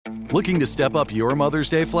Looking to step up your Mother's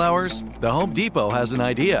Day flowers? The Home Depot has an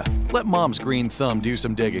idea. Let Mom's green thumb do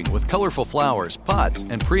some digging with colorful flowers, pots,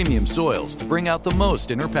 and premium soils to bring out the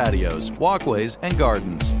most in her patios, walkways, and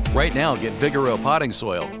gardens. Right now, get Vigoro potting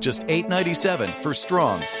soil, just $8.97 for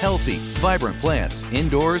strong, healthy, vibrant plants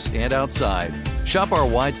indoors and outside. Shop our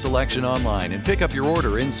wide selection online and pick up your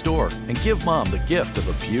order in-store and give Mom the gift of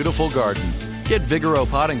a beautiful garden. Get Vigoro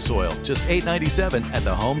potting soil, just $8.97 at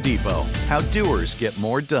the Home Depot. How doers get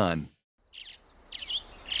more done.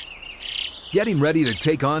 Getting ready to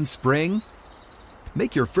take on spring?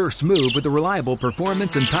 Make your first move with the reliable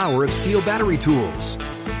performance and power of Steel battery tools.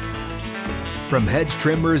 From hedge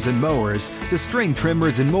trimmers and mowers to string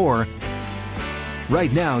trimmers and more,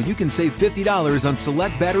 right now you can save $50 on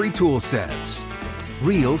select battery tool sets.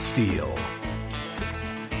 Real Steel.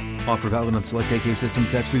 Offer valid on select AK system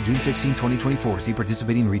sets through June 16, 2024. See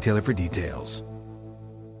participating retailer for details.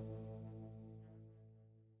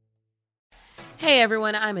 Hey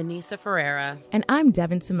everyone, I'm Anissa Ferreira. And I'm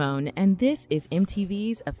Devin Simone, and this is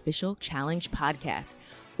MTV's official challenge podcast.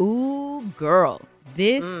 Ooh, girl,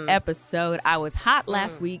 this episode, I was hot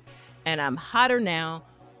last week, and I'm hotter now.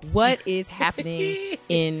 What is happening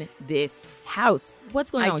in this house?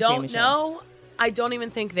 What's going on with Jay and Michelle? I don't know. I don't even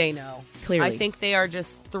think they know. Clearly. I think they are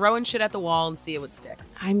just throwing shit at the wall and see what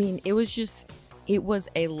sticks. I mean, it was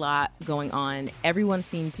a lot going on. Everyone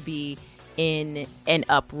seemed to be in an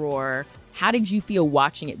uproar. How did you feel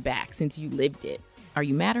watching it back since you lived it? Are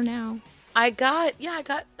you madder now? I got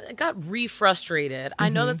re-frustrated. I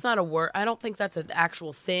know that's not a word. I don't think that's an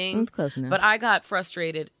actual thing. It's close enough. But I got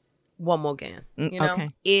frustrated one more again. You know? Okay.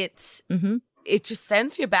 It just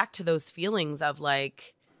sends you back to those feelings of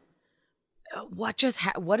like, what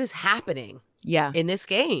is happening in this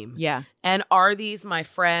game? Yeah. And are these my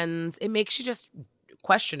friends? It makes you just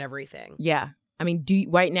question everything. Yeah. I mean,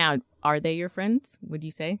 right now, are they your friends, would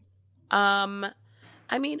you say?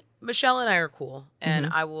 I mean, Michelle and I are cool and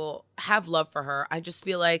I will have love for her. I just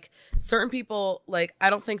feel like certain people, like, I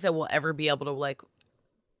don't think that we'll ever be able to, like,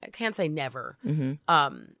 I can't say never.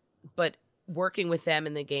 But working with them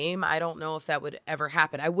in the game, I don't know if that would ever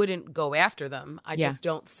happen. I wouldn't go after them. I just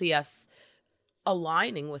don't see us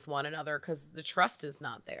aligning with one another because the trust is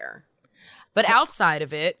not there. But outside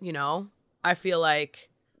of it, you know, I feel like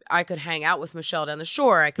I could hang out with Michelle down the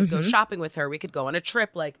shore. I could go shopping with her. We could go on a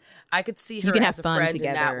trip. Like, I could see her you can as have a fun friend together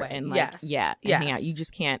in that way. And like, hang out. You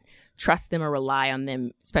just can't trust them or rely on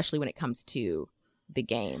them, especially when it comes to the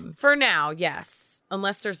game. For now, yes.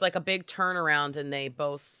 Unless there's like a big turnaround and they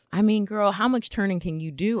both. I mean, girl, how much turning can you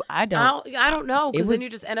do? I don't know, because then you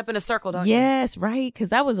just end up in a circle, don't you? Yes, right. Because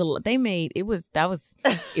that was a lot. It was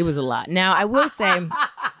a lot. Now, I will say,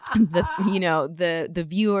 the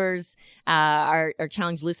viewers, our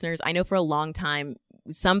challenge listeners, I know for a long time,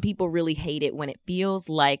 some people really hate it when it feels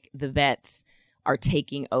like the vets are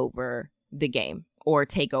taking over the game or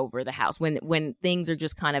take over the house when things are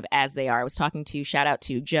just kind of as they are. I was talking to, shout out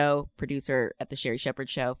to Joe, producer at the Sherri Shepherd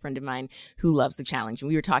Show, friend of mine who loves the challenge. And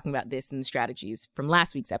we were talking about this and the strategies from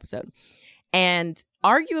last week's episode. And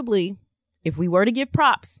arguably, if we were to give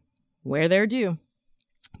props where they're due,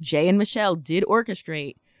 Jay and Michelle did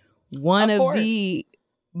orchestrate one of the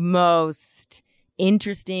most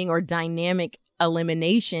interesting or dynamic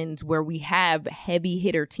eliminations where we have heavy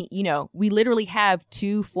hitter team. You know, we literally have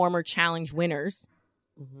two former challenge winners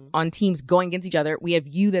on teams going against each other. We have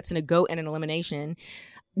you that's in a GOAT and an elimination.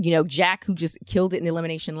 You know, Jack, who just killed it in the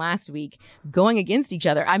elimination last week, going against each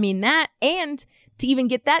other. I mean, that, and to even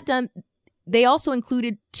get that done, they also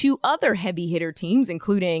included two other heavy hitter teams,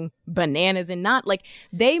 including Bananas and Not. Like,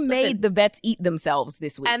 they made the vets eat themselves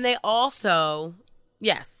this week. And they also,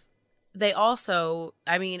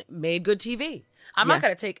 I mean, made good TV. I'm not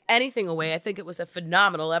going to take anything away. I think it was a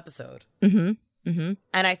phenomenal episode. And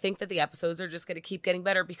I think that the episodes are just going to keep getting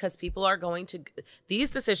better because people are these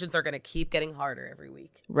decisions are going to keep getting harder every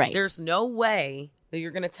week. Right. There's no way that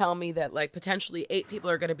you're going to tell me that like potentially 8 people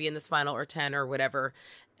are going to be in this final or 10 or whatever.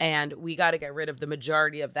 And we got to get rid of the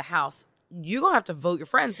majority of the house. You're going to have to vote your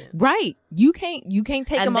friends in. Right. You can't take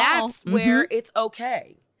them all. And that's where it's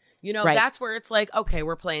okay. You know, that's where it's like, okay,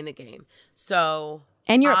 we're playing the game. So...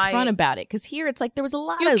 And you're upfront about it. Because here it's like there was a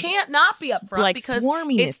lot you can't not be upfront like because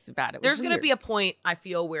swarminess about it. There's going to be a point, I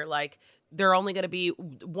feel, where like they're only going to be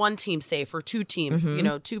one team safe or two teams, you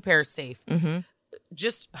know, 2 pairs safe.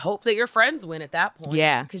 Just hope that your friends win at that point.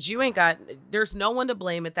 Yeah. Because there's no one to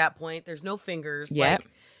blame at that point. There's no fingers. Yep. Like,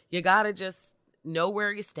 you got to just know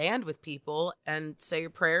where you stand with people and say your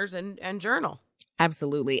prayers and journal.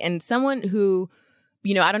 Absolutely. And someone who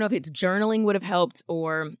I don't know if it's journaling would have helped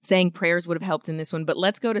or saying prayers would have helped in this one, but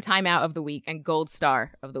let's go to timeout of the week and gold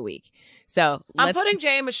star of the week. So I'm putting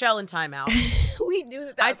Jay and Michelle in timeout. We knew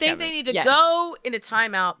that. I think they need to go into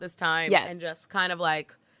timeout this time Yes. and just kind of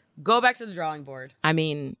like go back to the drawing board. I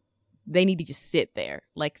mean, they need to just sit there,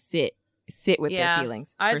 like sit with their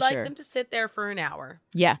feelings. I'd like sure. them to sit there for an hour.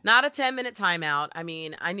 Yeah, not a 10-minute timeout. I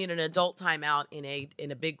mean, I need an adult timeout in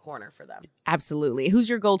a big corner for them. absolutely. Who's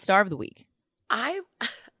your gold star of the week? I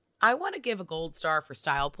want to give a gold star for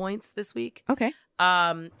style points this week. Okay.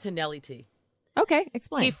 To Nelly T. Okay,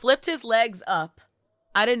 explain. He flipped his legs up.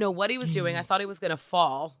 I didn't know what he was doing. I thought he was going to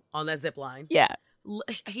fall on that zip line. Yeah.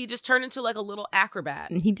 He just turned into like a little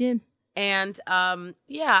acrobat. He did. And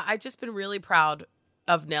I've just been really proud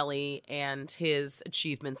of Nelly and his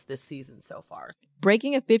achievements this season so far.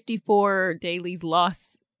 Breaking a 54 dailies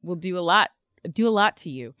loss will do a lot to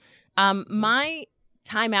you. My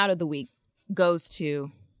timeout of the week goes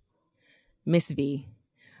to Miss V.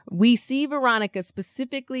 We see Veronica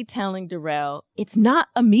specifically telling Darrell, it's not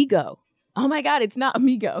Amigo. Oh my God, it's not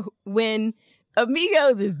Amigo. When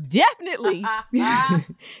Amigos is definitely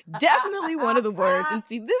one of the words. And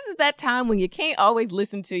see, this is that time when you can't always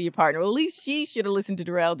listen to your partner. Well, at least she should have listened to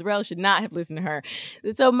Darrell. Darrell should not have listened to her.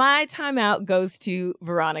 So my timeout goes to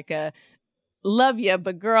Veronica. Love you,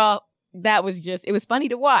 but girl, that was it was funny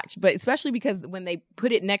to watch, but especially because when they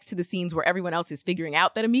put it next to the scenes where everyone else is figuring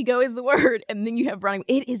out that Amigo is the word, and then you have Veronica,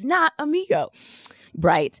 it is not Amigo.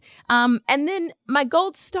 Right. And then my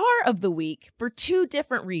gold star of the week, for two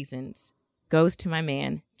different reasons, goes to my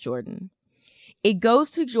man, Jordan. It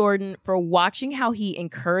goes to Jordan for watching how he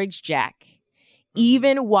encouraged Jack,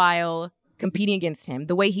 even while competing against him,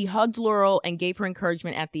 the way he hugged Laurel and gave her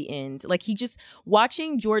encouragement at the end. Like, he just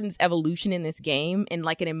watching Jordan's evolution in this game in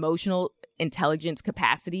like an emotional intelligence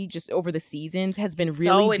capacity just over the seasons has been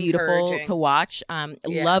really beautiful to watch.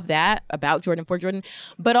 Love that about Jordan for Jordan.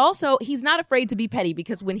 But also, he's not afraid to be petty,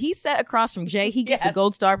 because when he sat across from Jay, he gets a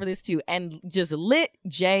gold star for this too, and just lit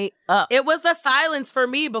Jay up. It was the silence for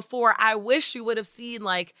me before. I wish you would have seen,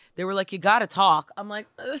 like, they were like, you gotta talk. I'm like,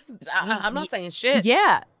 I'm not saying shit.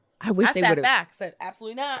 Yeah. I wish they would have. I sat back, said,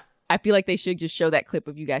 absolutely not. I feel like they should just show that clip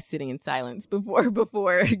of you guys sitting in silence before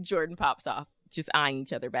Jordan pops off, just eyeing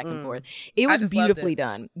each other back and forth. It was beautifully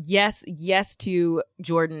done. Yes to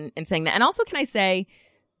Jordan and saying that. And also, can I say,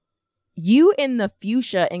 you in the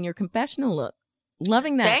fuchsia in your confessional look,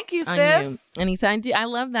 loving that. Thank you, on sis. You. And he said, I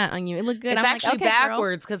love that on you. It looked good. It's I'm actually like, okay,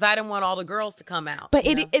 backwards because I didn't want all the girls to come out. But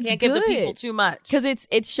it's can't good. give the people too much, because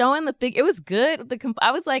it's showing the big. It was good.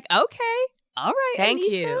 I was like, okay. All right. Thank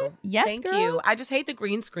Elisa. you. Yes, Thank girl. you. I just hate the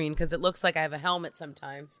green screen because it looks like I have a helmet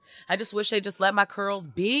sometimes. I just wish they just let my curls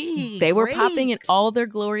be. They were popping in all their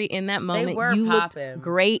glory in that moment. They were you popping. Looked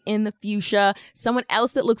great in the fuchsia. Someone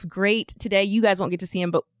else that looks great today, you guys won't get to see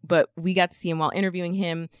him, but we got to see him while interviewing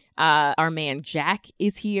him. Our man Jack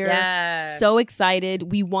is here. Yes. So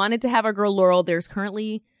excited. We wanted to have our girl Laurel. There's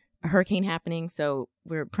currently a hurricane happening, so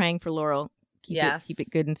we're praying for Laurel. Keep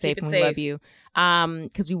it good and safe, and we love you.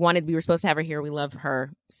 Because we were supposed to have her here. We love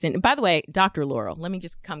her. By the way, Dr. Laurel. Let me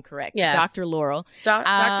just come correct. Yes. Dr. Laurel. Dr.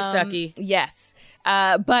 Stuckey. Yes.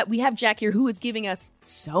 But we have Jack here, who is giving us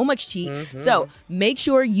so much tea. So make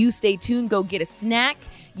sure you stay tuned. Go get a snack.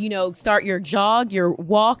 Start your jog, your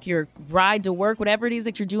walk, your ride to work, whatever it is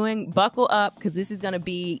that you're doing. Buckle up, because this is going to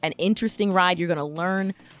be an interesting ride. You're going to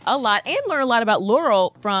learn a lot, and learn a lot about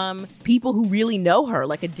Laurel from people who really know her,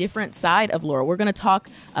 like a different side of Laurel. We're going to talk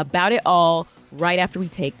about it all right after we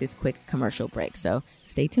take this quick commercial break. So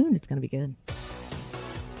stay tuned. It's going to be good.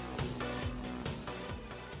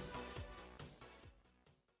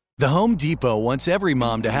 The Home Depot wants every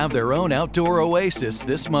mom to have their own outdoor oasis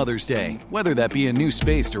this Mother's Day, whether that be a new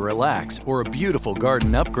space to relax or a beautiful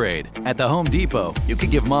garden upgrade. At the Home Depot, you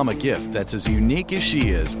can give mom a gift that's as unique as she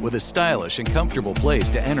is, with a stylish and comfortable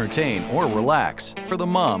place to entertain or relax for the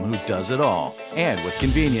mom who does it all. And with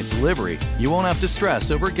convenient delivery, you won't have to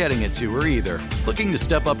stress over getting it to her either. Looking to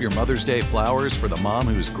step up your Mother's Day flowers for the mom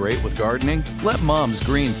who's great with gardening? Let Mom's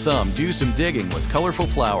Green Thumb do some digging with colorful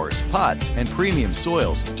flowers, pots, and premium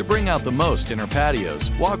soils to bring out the most in her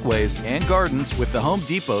patios, walkways, and gardens with the Home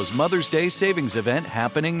Depot's Mother's Day Savings Event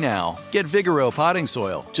happening now. Get Vigoro potting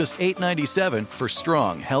soil, just $8.97 for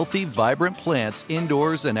strong, healthy, vibrant plants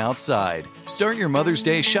indoors and outside. Start your Mother's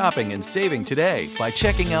Day shopping and saving today by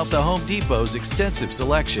checking out the Home Depot's extensive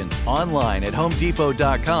selection online at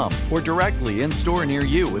HomeDepot.com or directly in store near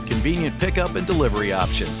you with convenient pickup and delivery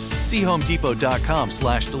options. See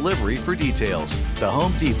HomeDepot.com/delivery for details. The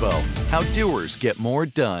Home Depot, how doers get more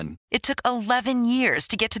done. It took 11 years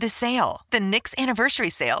to get to this sale. The Knix Anniversary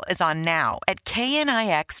Sale is on now at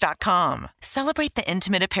knix.com. Celebrate the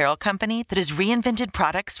intimate apparel company that has reinvented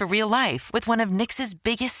products for real life with one of Knix's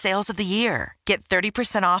biggest sales of the year. Get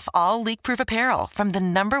 30% off all leak-proof apparel from the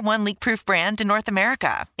 #1 leak-proof brand in North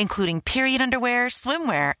America, including period underwear,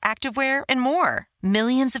 swimwear, activewear, and more.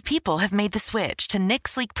 Millions of people have made the switch to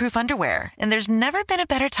Knix leak-proof underwear, and there's never been a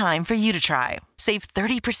better time for you to try. Save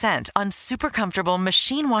 30% on super comfortable,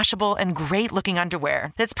 machine-washable, and great-looking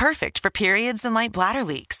underwear that's perfect for periods and light bladder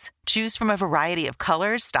leaks. Choose from a variety of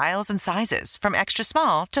colors, styles, and sizes, from extra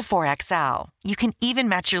small to 4XL. You can even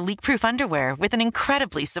match your leak-proof underwear with an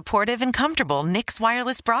incredibly supportive and comfortable Knix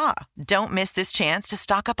wireless bra. Don't miss this chance to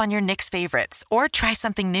stock up on your Knix favorites or try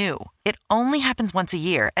something new. It only happens once a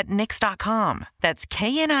year at Knix.com. That's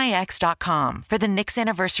KNIX.com for the Knix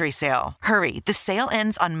Anniversary Sale. Hurry, the sale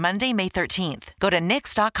ends on Monday, May 13th. Go to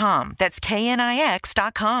Knix.com. That's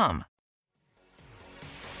KNIX.com.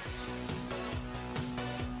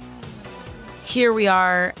 Here we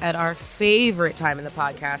are at our favorite time in the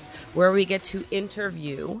podcast, where we get to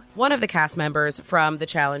interview one of the cast members from the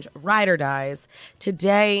challenge Ride or Dies.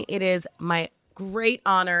 Today, it is my great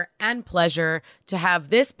honor and pleasure to have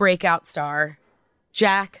this breakout star,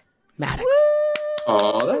 Jack Maddox.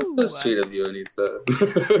 Oh, that's so sweet of you,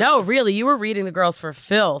 Anissa. No, really, you were reading the Girls for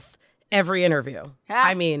Filth every interview.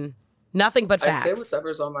 I mean, nothing but facts. I say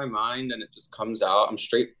whatever's on my mind, and it just comes out. I'm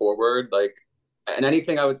straightforward, and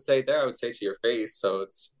anything I would say there, I would say to your face. So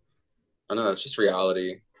I don't know, it's just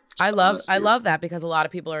reality. I love that, because a lot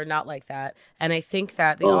of people are not like that. And I think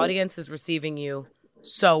that the audience is receiving you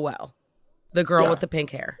so well. The girl with the pink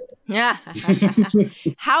hair. Yeah.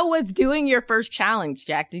 How was doing your first challenge,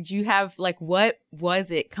 Jack? Did you have, what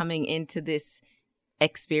was it coming into this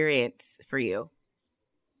experience for you?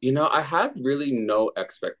 I had really no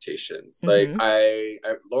expectations.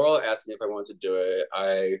 Laurel asked me if I wanted to do it.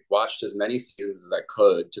 I watched as many seasons as I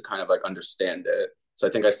could to kind of understand it. So I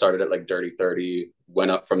think I started at Dirty 30, went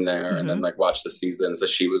up from there, and then watched the seasons that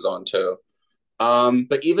she was on too.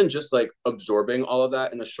 But even just absorbing all of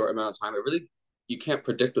that in a short amount of time, you can't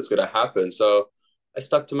predict what's going to happen. So I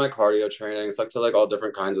stuck to my cardio training, stuck to all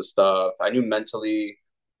different kinds of stuff. I knew mentally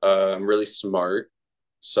I'm really smart.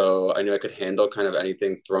 So I knew I could handle kind of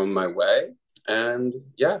anything thrown my way. And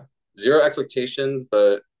yeah, zero expectations,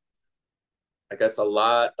 but I guess a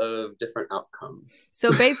lot of different outcomes.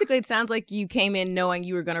 So basically, it sounds like you came in knowing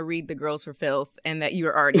you were going to read the Girls for Filth and that you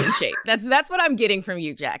were already in shape. That's what I'm getting from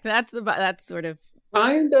you, Jack. That's sort of...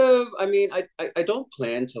 Kind of. I mean, I don't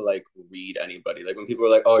plan to read anybody. When people are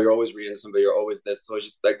like, oh, you're always reading somebody, you're always this. So it's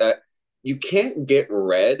just like that. You can't get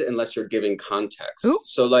read unless you're giving context. Ooh.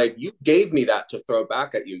 So you gave me that to throw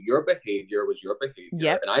back at you. Your behavior was your behavior.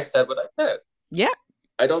 Yep. And I said what I said. Yeah.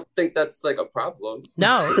 I don't think that's a problem.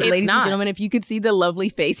 No, it's Ladies not. and gentlemen, if you could see the lovely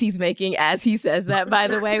face he's making as he says that, by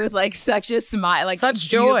the way, with such a smile, such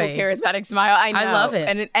joy, charismatic smile. I know. I love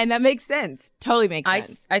it. And that makes sense. Totally makes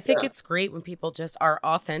sense. I think it's great when people just are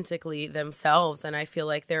authentically themselves. And I feel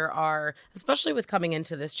like there are, especially with coming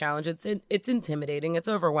into this challenge, it's intimidating. It's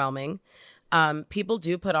overwhelming. People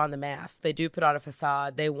do put on the mask. They do put on a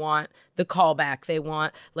facade. They want the callback. They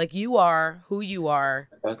want, you are who you are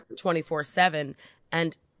 24/7.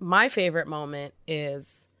 And my favorite moment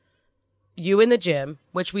is you in the gym,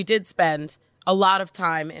 which we did spend a lot of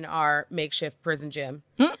time in our makeshift prison gym.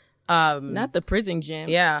 Not the prison gym.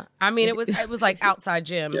 Yeah. I mean, it was outside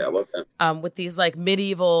gym. Yeah, well, with these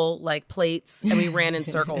medieval plates, and we ran in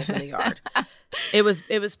circles in the yard. It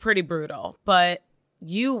was pretty brutal. But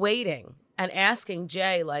you waiting and asking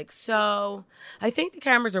Jay, so I think the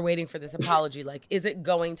cameras are waiting for this apology. Is it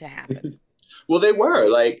going to happen? Well, they were.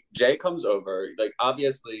 Jay comes over.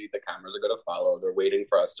 Obviously, the cameras are going to follow. They're waiting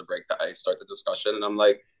for us to break the ice, start the discussion. And I'm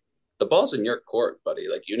like, the ball's in your court, buddy.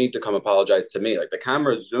 You need to come apologize to me. The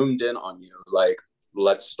camera zoomed in on you.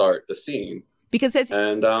 Let's start the scene. Because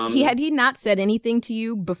he not said anything to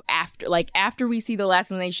you after we see the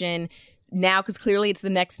last elimination now, because clearly it's the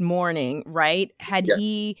next morning, right? Had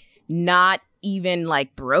he not even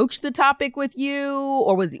broach the topic with you,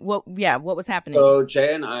 or was what was happening? So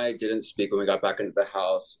Jay and I didn't speak when we got back into the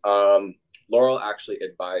house. Laurel actually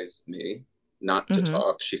advised me not to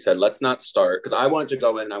talk. She said, let's not start, because I wanted to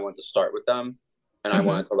go in and I wanted to start with them, and I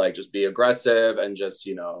wanted to just be aggressive and just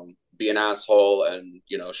be an asshole and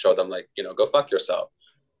show them go fuck yourself.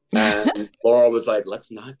 And Laurel was like,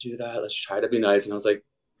 let's not do that, let's try to be nice. And I was like,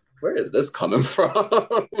 where is this coming from?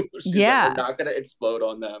 She's we're not gonna explode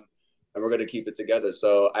on them, and we're going to keep it together.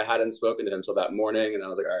 So I hadn't spoken to him till that morning. And I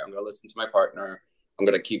was like, all right, I'm going to listen to my partner. I'm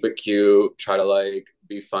going to keep it cute, try to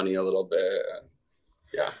be funny a little bit.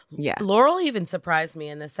 Yeah. Laurel even surprised me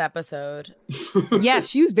in this episode. Yeah,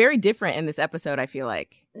 she was very different in this episode, I feel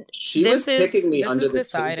like. She was kicking me under the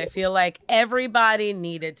side. table. I feel like everybody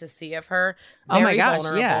needed to see of her. Very Oh my gosh,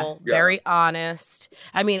 vulnerable, yeah. very honest.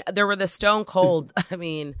 I mean, there were the stone cold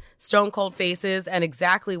faces and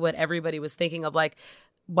exactly what everybody was thinking of, like,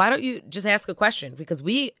 why don't you just ask a question? Because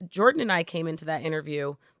Jordan and I came into that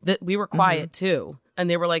interview that we were quiet too. And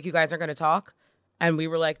they were like, you guys aren't going to talk? And we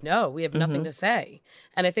were like, no, we have nothing to say.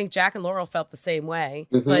 And I think Jack and Laurel felt the same way.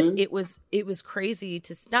 But it was crazy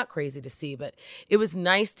not crazy to see, but it was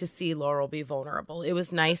nice to see Laurel be vulnerable. It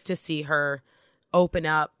was nice to see her open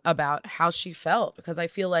up about how she felt, because I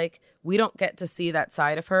feel like we don't get to see that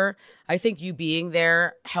side of her. I think you being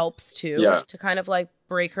there helps too, to kind of like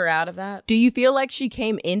break her out of that. Do you feel like she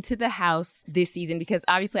came into the house this season? Because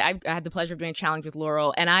obviously I had the pleasure of doing a challenge with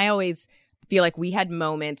Laurel, and I always feel like we had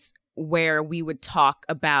moments where we would talk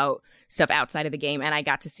about stuff outside of the game, and I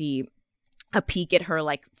got to see a peek at her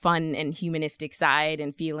like fun and humanistic side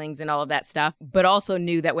and feelings and all of that stuff, but also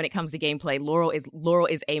knew that when it comes to gameplay, Laurel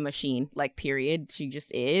is a machine, like, period. She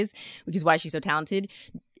just is, which is why she's so talented.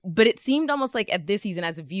 But it seemed almost like at this season,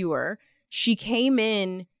 as a viewer, she came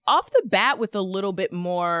in off the bat with a little bit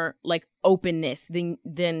more like openness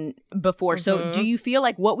than before. So do you feel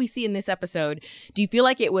like what we see in this episode, do you feel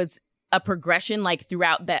like it was a progression like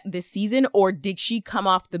throughout this season, or did she come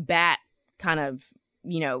off the bat kind of,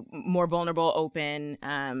 you know, more vulnerable, open,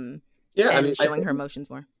 and showing her emotions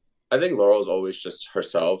more? I think Laurel's always just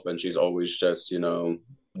herself, and she's always just, you know,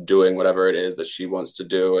 doing whatever it is that she wants to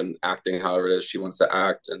do and acting however it is she wants to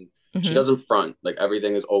act. And she doesn't front. Like,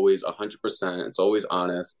 everything is always 100%. It's always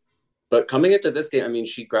honest. But coming into this game, I mean,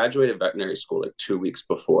 she graduated veterinary school like 2 weeks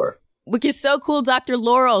before. Which is so cool, Dr.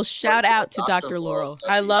 Laurel. Shout out to Dr. Laurel.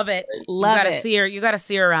 I love it. Love you gotta it. see her. You got to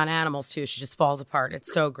see her around animals too. She just falls apart.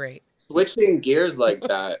 It's so great. Switching gears like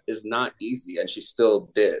that is not easy, and she still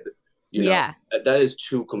did. You know, that is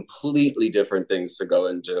two completely different things to go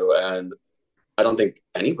into, and I don't think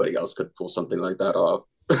anybody else could pull something like that off.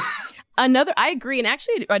 I agree. And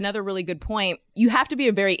actually, another really good point, you have to be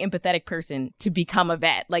a very empathetic person to become a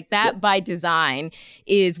vet. Like, that by design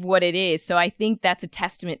is what it is. So I think that's a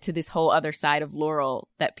testament to this whole other side of Laurel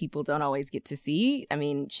that people don't always get to see. I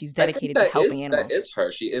mean, she's dedicated to helping animals. That is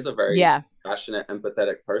her. She is a very passionate,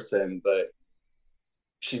 empathetic person, but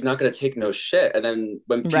she's not going to take no shit. And then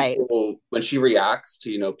when she reacts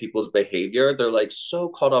to, you know, people's behavior, they're like so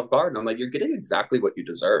caught off guard. And I'm like, you're getting exactly what you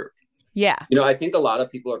deserve. Yeah. You know, I think a lot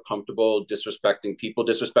of people are comfortable disrespecting people,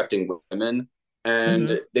 disrespecting women,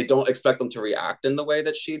 and they don't expect them to react in the way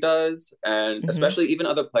that she does. And especially even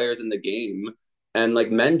other players in the game. And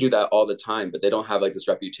like, men do that all the time, but they don't have like this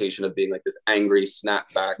reputation of being like this angry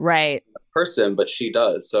snapback person, but she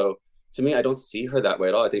does. So to me, I don't see her that way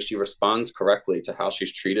at all. I think she responds correctly to how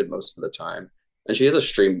she's treated most of the time. And she is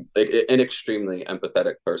an extremely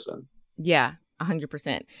empathetic person. Yeah,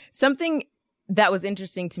 100%. Something that was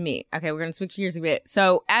interesting to me. Okay, we're going to switch gears a bit.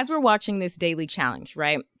 So as we're watching this daily challenge,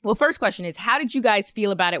 right? Well, first question is, how did you guys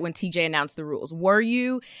feel about it when TJ announced the rules? Were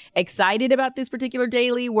you excited about this particular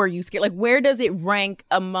daily? Were you scared? Like, where does it rank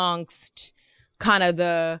amongst kind of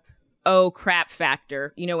the, oh crap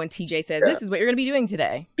factor, you know, when TJ says, this is what you're going to be doing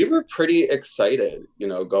today? We were pretty excited, you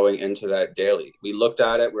know, going into that daily. We looked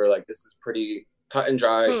at it. We were like, this is pretty cut and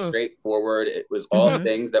dry, straightforward. It was all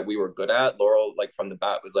things that we were good at. Laurel, like, from the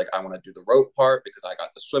bat was like, I want to do the rope part because I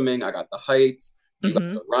got the swimming, I got the heights, you got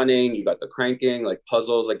the running, you got the cranking, like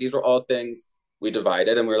puzzles. Like, these were all things we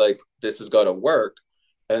divided, and we're like, this is going to work.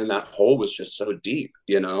 And that hole was just so deep,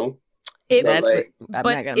 you know? It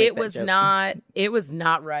was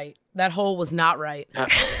not right. That hole was not right.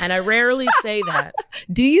 And I rarely say that.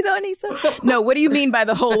 Do you though, Aneesa? No, what do you mean by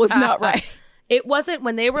the hole was not right? It wasn't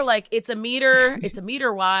when they were like, it's a meter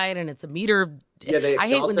wide and it's a meter. Yeah, I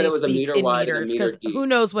hate when they speak in meters because who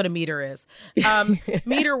knows what a meter is.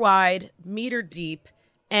 Meter wide, meter deep.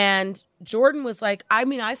 And Jordan was like, I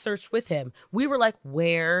mean, I searched with him. We were like,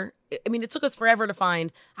 where? I mean, it took us forever to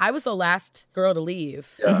find. I was the last girl to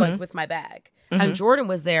leave like with my bag. And Jordan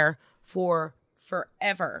was there for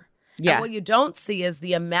forever. Yeah. And what you don't see is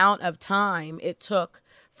the amount of time it took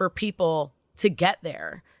for people to get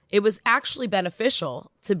there. It was actually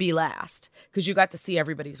beneficial to be last because you got to see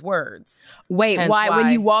everybody's words. Wait, why?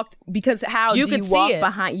 When you walked, because how you do you walk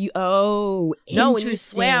behind you? Oh, no, when you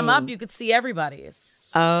swam up, you could see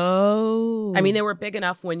everybody's. Oh. I mean, they were big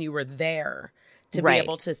enough when you were there to be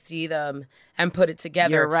able to see them and put it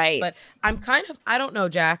together. You're right. But I don't know,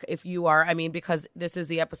 Jack, if you are, I mean, because this is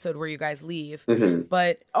the episode where you guys leave,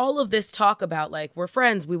 but all of this talk about like, we're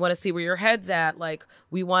friends, we want to see where your head's at, like,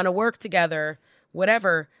 we want to work together,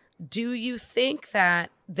 whatever. do you think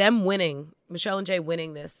that them winning, Michelle and Jay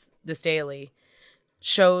winning this daily,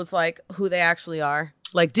 shows like who they actually are?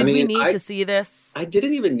 Like, did we need to see this? I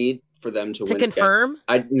didn't even need for them to win confirm.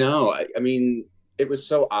 I mean, it was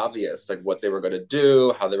so obvious, like what they were going to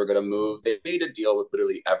do, how they were going to move. They made a deal with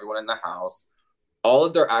literally everyone in the house. All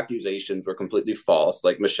of their accusations were completely false.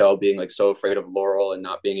 Like Michelle being like so afraid of Laurel and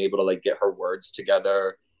not being able to like get her words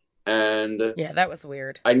together. And yeah, that was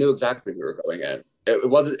weird. I knew exactly we were going in. It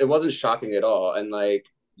wasn't shocking at all. And like,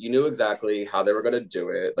 you knew exactly how they were going to do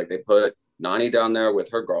it. Like they put Nany down there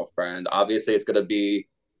with her girlfriend. Obviously it's going to be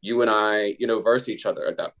you and I, verse each other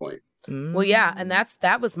at that point. Well, yeah. And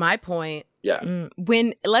that was my point. Yeah.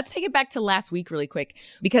 Let's take it back to last week really quick,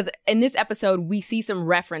 because in this episode, we see some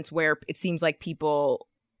reference where it seems like people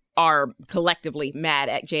are collectively mad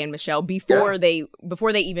at Jay and Michelle before they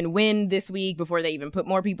even win this week, before they even put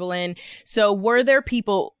more people in. So were there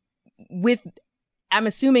people with, I'm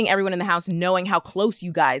assuming everyone in the house knowing how close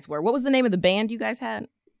you guys were? What was the name of the band you guys had?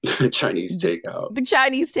 Chinese Takeout. The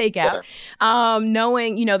Chinese Takeout. Yeah.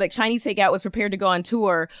 Knowing, that Chinese Takeout was prepared to go on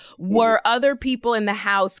tour, were other people in the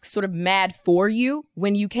house sort of mad for you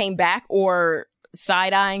when you came back, or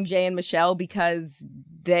side-eyeing Jay and Michelle because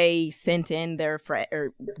they sent in their friend,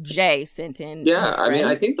 or Jay sent in his friend? I mean,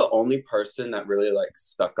 I think the only person that really like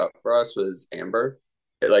stuck up for us was Amber.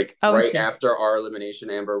 Like after our elimination,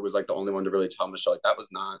 Amber was like the only one to really tell Michelle like that was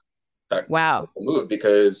not that move,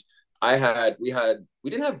 because we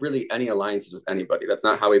didn't have really any alliances with anybody. That's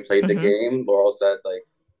not how we played the game. Laurel said, like,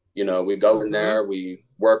 we go in there, we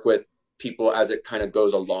work with people as it kind of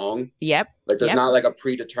goes along. Yep. Like, there's not like a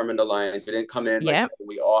predetermined alliance. We didn't come in like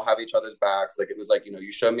we all have each other's backs. Like, it was like,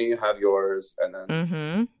 you show me, you have yours, and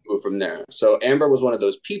then move from there. So Amber was one of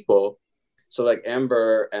those people. So like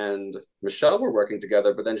Amber and Michelle were working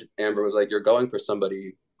together, but then Amber was like, you're going for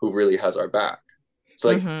somebody who really has our back. So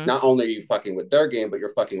like, not only are you fucking with their game, but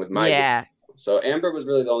you're fucking with my game. So Amber was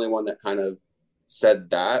really the only one that kind of said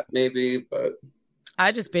that, maybe, but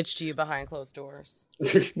I just bitched to you behind closed doors.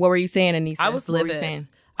 What were you saying, Anissa? I was livid.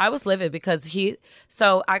 I was livid because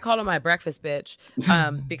so I called him my breakfast bitch,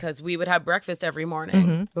 because we would have breakfast every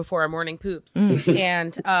morning before our morning poops.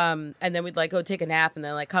 And then we'd like go take a nap and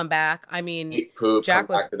then like come back. I mean, Jack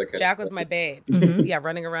was my babe. Yeah.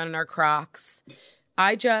 Running around in our Crocs.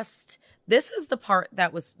 This is the part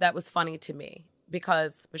that was funny to me,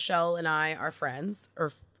 because Michelle and I are friends,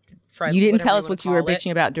 or friends. You didn't tell us what you were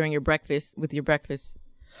bitching about during your breakfast stuff.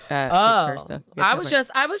 I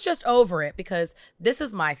was just over it, because this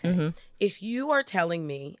is my thing. If you are telling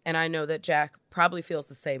me, and I know that Jack probably feels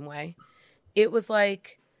the same way, it was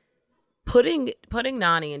like putting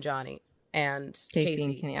Nany and Johnny and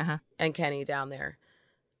Casey and Kenny down there.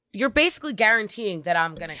 You're basically guaranteeing that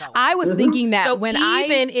I'm gonna go. I was thinking that so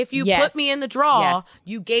even if you put me in the draw,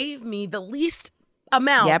 you gave me the least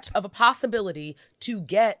amount of a possibility to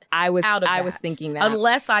get out of that. I was thinking that.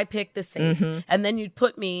 Unless I pick the safe. And then you'd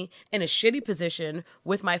put me in a shitty position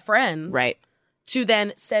with my friends. Right. To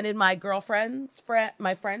then send in my girlfriend's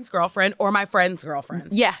my friend's girlfriend or my friend's girlfriend.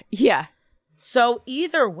 Yeah. Yeah. So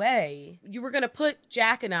either way, you were going to put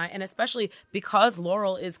Jack and I, and especially because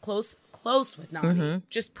Laurel is close with Nany,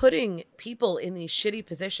 just putting people in these shitty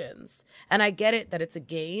positions. And I get it that it's a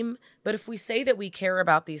game, but if we say that we care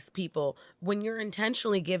about these people, when you're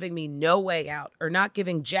intentionally giving me no way out, or not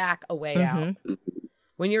giving Jack a way out,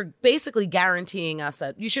 when you're basically guaranteeing us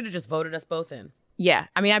that you should have just voted us both in. Yeah.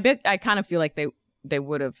 I mean, I kind of feel like they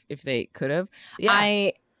would have if they could have.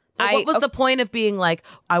 Yeah. What was the point of being like,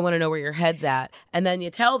 I want to know where your head's at? And then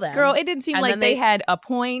you tell them. Girl, it didn't seem like they had a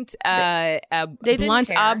point, a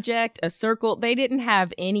blunt object, a circle. They didn't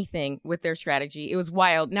have anything with their strategy. It was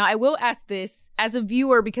wild. Now, I will ask this as a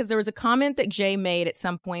viewer, because there was a comment that Jay made at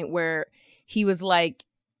some point where he was like,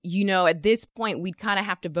 at this point, we'd kind of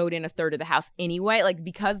have to vote in a third of the house anyway, like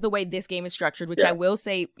because the way this game is structured, which I will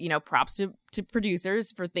say, props to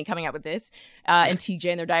producers for coming up with this and TJ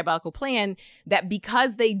and their diabolical plan, that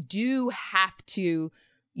because they do you have to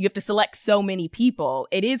select so many people,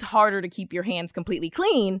 it is harder to keep your hands completely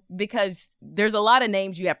clean, because there's a lot of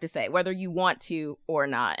names you have to say, whether you want to or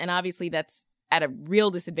not. And obviously that's at a real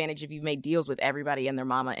disadvantage if you've made deals with everybody and their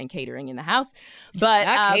mama and catering in the house. But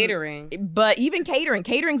not catering. But even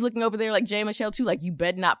catering's looking over there like Jay and Michelle too, like, you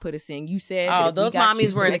better not put us in. You said those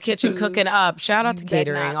mommies were in the kitchen cooking up. Shout out to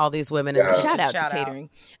catering, all these women in the kitchen. Shout out to catering.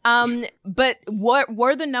 But what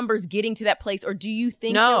were the numbers getting to that place, or do you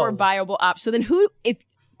think there were viable options? So then who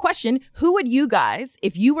would you guys,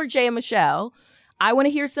 if you were Jay and Michelle, I want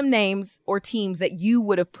to hear some names or teams that you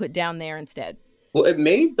would have put down there instead. Well, it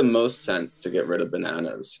made the most sense to get rid of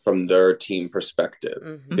Bananas from their team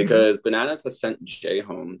perspective because Bananas has sent Jay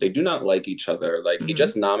home. They do not like each other. Like, he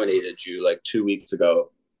just nominated you like 2 weeks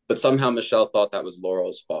ago, but somehow Michelle thought that was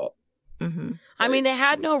Laurel's fault. I mean, they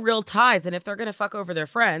had no real ties, and if they're gonna fuck over their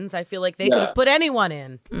friends, I feel like they could have put anyone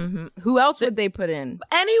in. Who else would they put in?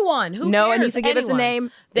 Anyone. Who No, cares? it needs to give us a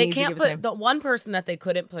name. They can't put the one person that they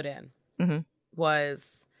couldn't put in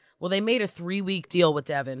was they made a 3-week deal with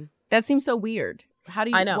Devin. That seems so weird. How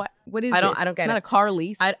do you? I know. What is I don't this? get It's it. not a car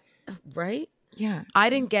lease, Right? Yeah. I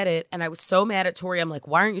didn't get it, and I was so mad at Tori. I'm like,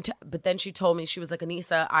 why aren't you? But then she told me, she was like,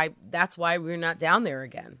 Anissa, that's why we're not down there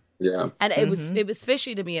again. Yeah. And it was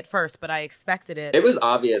fishy to me at first, but I expected it. It was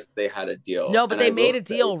obvious they had a deal. No, but they made a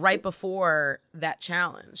deal right before that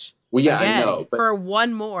challenge. Well, yeah, Again, I know. But for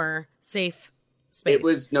one more safe space. it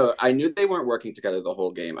was, no, I knew they weren't working together the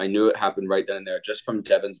whole game. I knew it happened right then and there just from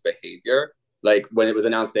Devin's behavior. Like, when it was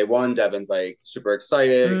announced they won, Devin's like super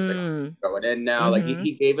excited. He's like, I'm going in now. Like,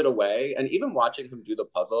 he gave it away. And even watching him do the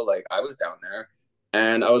puzzle, like, I was down there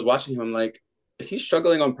and I was watching him like, is he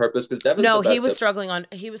struggling on purpose? Because Devin's no, the best he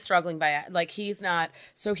was struggling by, like, he's not,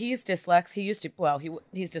 so he's dyslexic. He used to, well,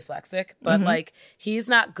 he's dyslexic, but like, he's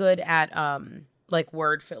not good at, like,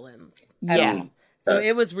 word fill-ins. Yeah. So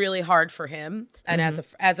it was really hard for him. And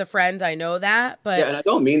as a friend, I know that, but. Yeah, and I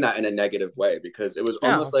don't mean that in a negative way, because it was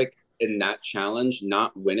almost like in that challenge,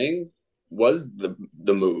 not winning was the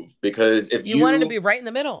move. Because if you wanted to be right in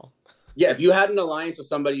the middle. Yeah, if you had an alliance with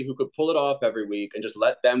somebody who could pull it off every week and just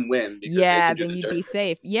let them win, because then you'd be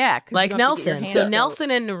safe. Yeah, like Nelson. So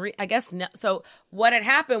Nelson and I guess so. What had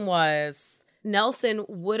happened was Nelson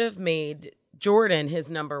would have made Jordan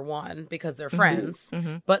his number one because they're friends.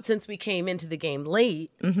 But since we came into the game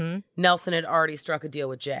late, Nelson had already struck a deal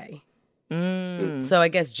with Jay. So I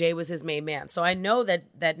guess Jay was his main man. So I know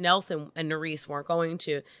that Nelson and Nurys weren't going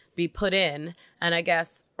to be put in, and I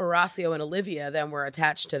guess Horacio and Olivia then were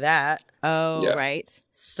attached to that. Oh, yeah. Right.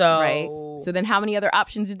 So then how many other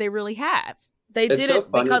options did they really have? They did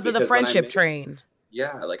it because of the friendship train.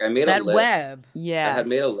 Yeah, like I made that a list. web. Yeah, I had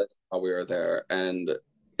made a list while we were there, and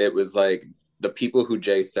it was like the people who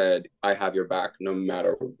Jay said, I have your back no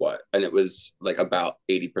matter what. And it was like about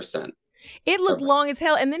 80%. It looked long as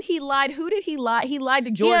hell. And then he lied. Who did he lie? He lied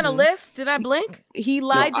to Jordan. He had a list. Did I blink? He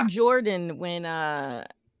lied to Jordan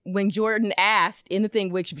when Jordan asked in the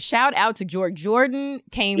thing, which shout out to Jordan. Jordan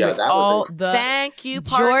came with all the... Thank you,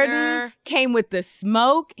 partner. Jordan came with the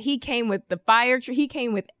smoke. He came with the fire. He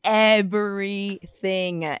came with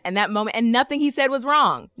everything. And that moment, and nothing he said was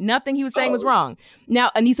wrong. Nothing he was saying was wrong.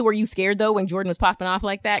 Now, Anissa, were you scared though when Jordan was popping off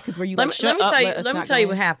like that? Because were you like, shut up, let me tell you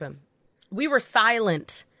what happened. We were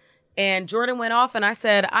silent. And Jordan went off and I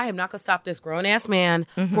said, I am not going to stop this grown-ass man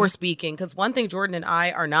for speaking. Because one thing Jordan and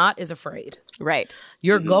I are not is afraid. Right.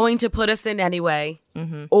 You're going to put us in anyway.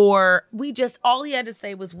 Or all he had to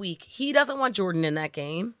say was weak. He doesn't want Jordan in that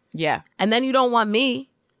game. Yeah. And then you don't want me.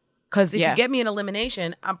 Because if you get me an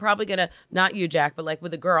elimination, I'm probably going to, not you, Jack, but like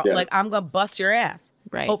with a girl, like I'm going to bust your ass.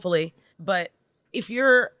 Right. Hopefully. But if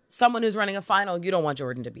you're someone who's running a final, you don't want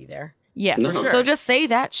Jordan to be there. Yeah, for sure. So just say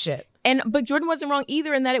that shit. But Jordan wasn't wrong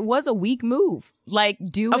either in that it was a weak move. Like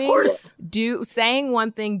saying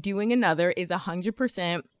one thing, doing another is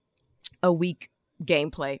 100% a weak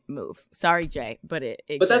gameplay move. Sorry, Jay, but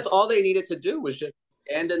that's all they needed to do was just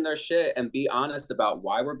stand in their shit and be honest about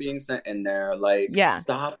why we're being sent in there. Like,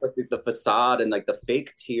 stop with the facade and like the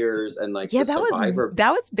fake tears and like the survivor.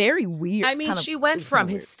 That was very weird. I mean, she went from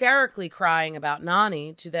hysterically crying about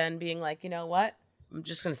Nany to then being like, you know what? I'm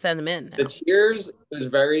just going to send them in now. The tears was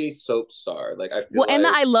very soap star. Like, I feel and the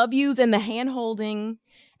I love yous and the hand holding.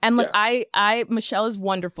 And look, Michelle is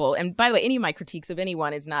wonderful. And by the way, any of my critiques of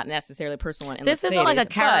anyone is not necessarily personal. This isn't like a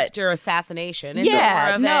character assassination. It's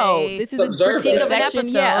this is a critique of an episode.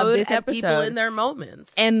 Yeah, of this episode. People in their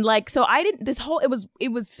moments. And like, so I didn't. It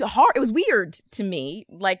was hard. It was weird to me.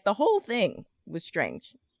 Like the whole thing was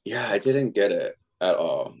strange. Yeah, I didn't get it at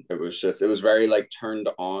all. It was very like turned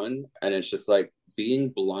on, and it's just like being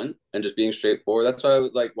blunt and just being straightforward. That's why I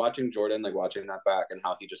was like watching Jordan, like watching that back and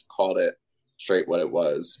how he just called it straight what it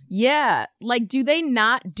was. Yeah. Like, do they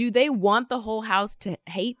want the whole house to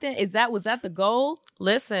hate them? Was that the goal?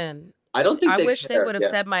 Listen, I don't think I wish they would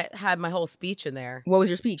have had my whole speech in there. What was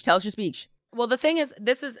your speech? Tell us your speech. Well, the thing is,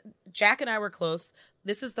 Jack and I were close.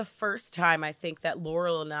 This is the first time I think that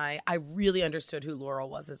Laurel and I really understood who Laurel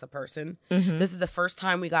was as a person. This is the first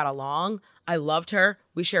time we got along. I loved her.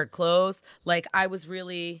 We shared clothes. Like, I was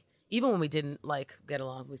really, even when we didn't like get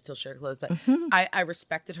along, we still shared clothes. But I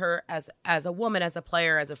respected her as a woman, as a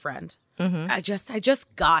player, as a friend. I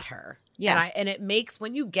just got her. Yeah. And it makes,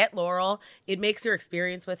 when you get Laurel, it makes your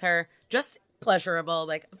experience with her just pleasurable,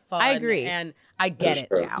 like fun. I agree. And I get it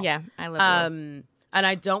now. Yeah, I love her. And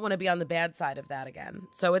I don't want to be on the bad side of that again.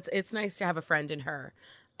 So it's nice to have a friend in her.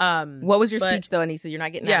 What was your speech though, Aneesa? You're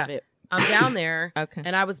not getting out of it. I'm down there. Okay.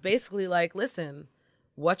 And I was basically like, listen,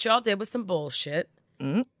 what y'all did was some bullshit.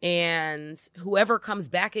 And whoever comes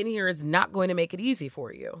back in here is not going to make it easy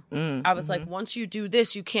for you. I was like, once you do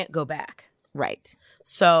this, you can't go back. Right.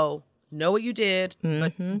 So know what you did,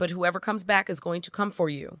 but whoever comes back is going to come for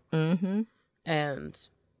you. And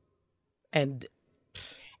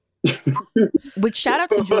which shout out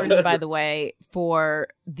to Jordan, by the way, for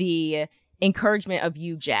the encouragement of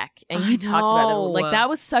you, Jack. And you talked about it. Like, that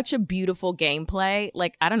was such a beautiful gameplay.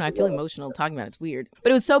 Like, I don't know, I feel emotional talking about it. It's weird.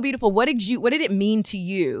 But it was so beautiful. What did it mean to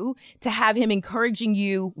you to have him encouraging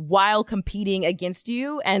you while competing against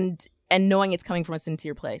you and knowing it's coming from a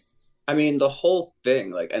sincere place? I mean, the whole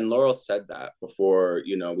thing, like, and Laurel said that before,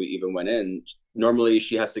 you know, we even went in. Normally,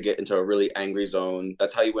 she has to get into a really angry zone.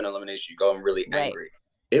 That's how you win elimination. You go in really angry.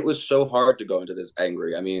 It was so hard to go into this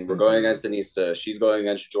angry. I mean, we're going against Aneesa. She's going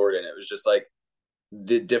against Jordan. It was just like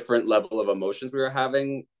the different level of emotions we were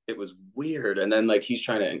having. It was weird. And then like he's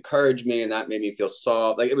trying to encourage me and that made me feel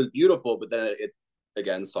soft. Like it was beautiful, but then it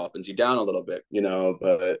again softens you down a little bit, you know,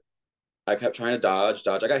 but I kept trying to dodge.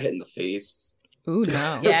 I got hit in the face. Ooh,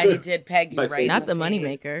 no. Yeah, he did peg you right. Not the face.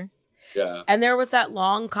 moneymaker. Yeah. And there was that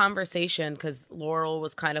long conversation because Laurel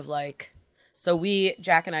was kind of like, so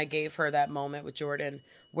Jack and I gave her that moment with Jordan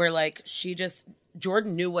where like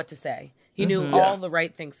Jordan knew what to say. He knew all the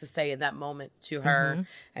right things to say in that moment to her.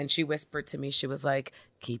 And she whispered to me, she was like,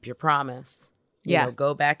 keep your promise. You know,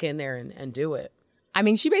 go back in there and do it. I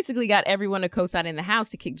mean, she basically got everyone to co-sign in the house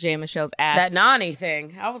to kick Jay and Michelle's ass. That Nany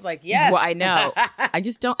thing. I was like, yes. Well, I know.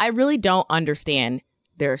 I really don't understand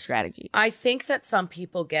their strategy. I think that some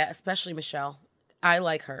people get, especially Michelle, I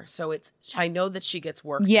like her. So I know that she gets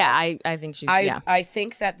worked. Yeah, I think she's, I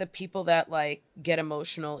think that the people that like get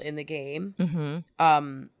emotional in the game,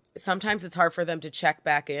 sometimes it's hard for them to check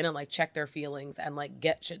back in and like check their feelings and like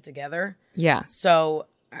get shit together. Yeah. So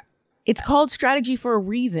it's called strategy for a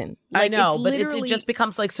reason. Like, I know, but it just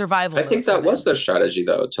becomes like survival. I think that was their strategy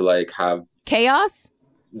though, to like have chaos.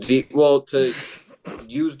 To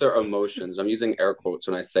use their emotions. I'm using air quotes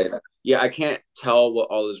when I say that. Yeah, I can't tell what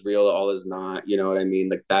all is real, all is not. You know what I mean?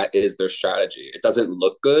 Like that is their strategy. It doesn't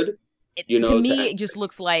look good. To me, it just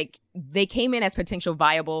looks like they came in as potential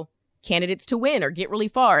viable candidates to win or get really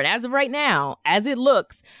far. And as of right now, as it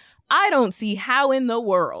looks, I don't see how in the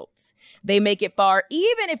world they make it far,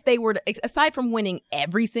 even if they were to, aside from winning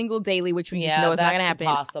every single daily, which we just know is not going to happen.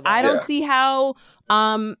 Impossible. I don't see how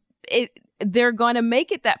they're going to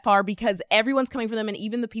make it that far because everyone's coming for them. And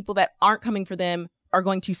even the people that aren't coming for them are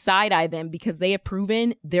going to side-eye them because they have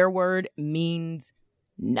proven their word means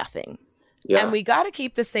nothing. Yeah. And we got to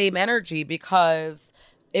keep the same energy because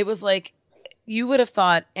it was like, you would have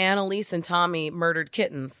thought Annalise and Tommy murdered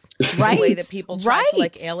kittens. Right. The way that people try to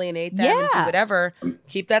like alienate them and do whatever.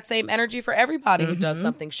 Keep that same energy for everybody who does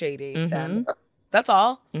something shady. Then that's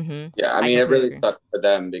all. Yeah, I mean, it really sucked for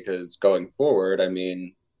them because going forward, I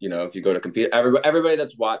mean, you know, if you go to compete, everybody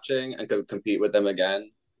that's watching and could compete with them again,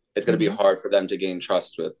 it's going to be hard for them to gain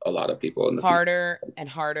trust with a lot of people. In the harder and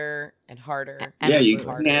harder and harder. Yeah, you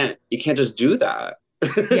can't just do that.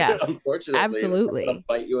 Yeah, unfortunately, absolutely. They'll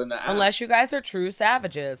bite you in the ass. Unless you guys are true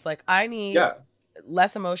savages. Like I need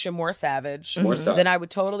less emotion, more savage. Then I would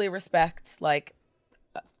totally respect like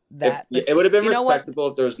that. It would have been respectable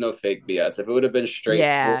if there was no fake BS. If it would have been straight.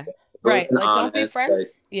 Yeah. Right, like don't be friends. Like,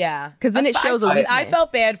 yeah, because then it shows a weakness. I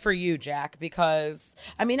felt bad for you, Jack, because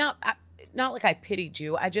I mean, not like I pitied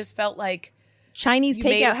you. I just felt like Chinese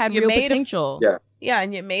takeout had real potential. Yeah,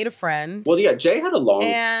 and you made a friend. Well, yeah, Jay had a long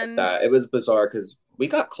that. It was bizarre because we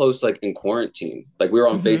got close like in quarantine. Like we were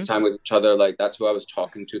on FaceTime with each other. Like that's who I was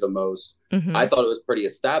talking to the most. I thought it was pretty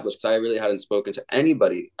established because I really hadn't spoken to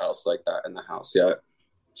anybody else like that in the house yet.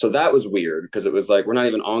 So that was weird because it was like, we're not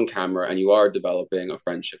even on camera and you are developing a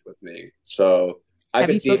friendship with me. So have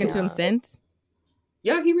you spoken to him since?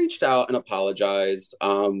 Yeah, he reached out and apologized.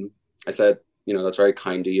 I said, you know, that's very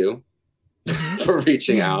kind to you for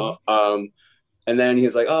reaching out. And then he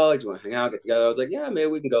was like, oh, like, do you want to hang out, get together? I was like, yeah, maybe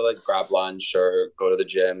we can go like grab lunch or go to the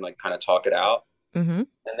gym, like kind of talk it out. And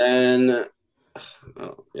then,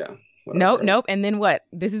 Nope. And then what?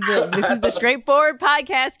 This is the straightforward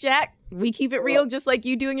podcast, Jack. We keep it real just like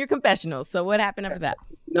you do in your confessionals. So what happened after that?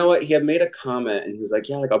 You know what? He had made a comment and he was like,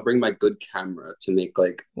 yeah, like I'll bring my good camera to make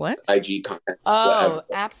like IG content. Oh, whatever.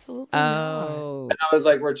 Absolutely. Oh. And I was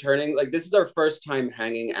like, returning, like this is our first time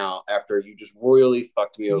hanging out after you just royally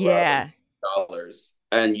fucked me over $100.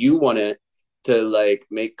 And you want it to like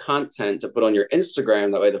make content to put on your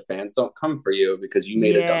Instagram. That way the fans don't come for you because you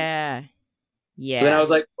made a dumb. Yeah. So then I was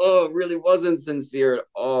like, oh, it really wasn't sincere at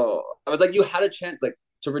all. I was like, you had a chance like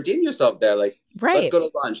to redeem yourself there. Like, let's go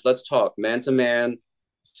to lunch. Let's talk man to man,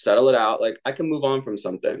 settle it out. Like I can move on from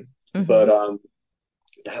something. But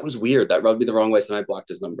that was weird. That rubbed me the wrong way. So then I blocked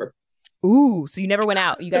his number. Ooh, so you never went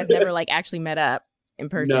out. You guys never like actually met up in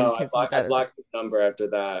person? No, I blocked the number after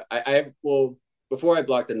that. Before I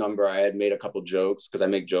blocked the number, I had made a couple jokes because I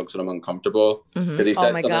make jokes when I'm uncomfortable. Because he said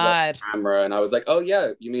something about the camera, and I was like, "Oh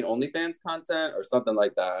yeah, you mean OnlyFans content or something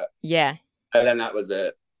like that?" Yeah. And then that was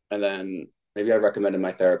it. And then maybe I recommended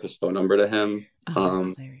my therapist's phone number to him. Oh, that's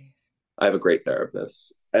hilarious. I have a great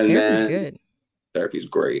therapist. And therapy's good. Therapy's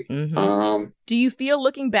great. Do you feel,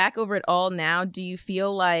 looking back over it all now, do you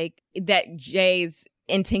feel like that Jay's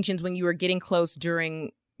intentions when you were getting close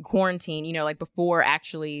during quarantine, you know, like before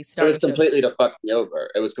actually starting? It was completely to fuck me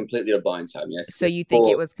over. It was completely to blindside me. So you think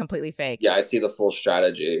it was completely fake? Yeah, I see the full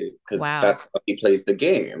strategy because that's how he plays the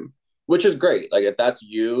game, which is great. Like if that's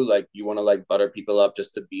you, like you want to like butter people up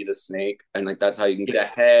just to be the snake, and like that's how you can get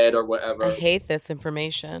ahead or whatever. I hate this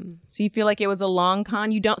information. So you feel like it was a long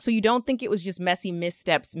con? You don't think it was just messy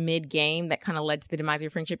missteps mid-game that kind of led to the demise of your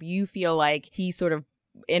friendship? You feel like he sort of,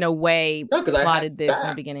 in a way, plotted this from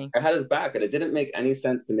the beginning? I had his back, and it didn't make any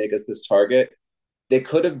sense to make us this target. They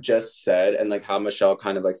could have just said, and like how Michelle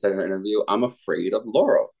kind of like said in her interview, I'm afraid of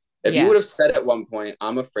Laurel. If you would have said at one point,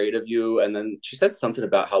 I'm afraid of you, and then she said something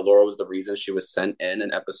about how Laurel was the reason she was sent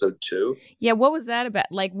in episode 2. Yeah, what was that about?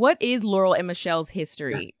 Like, what is Laurel and Michelle's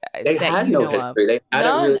history? They had no history. They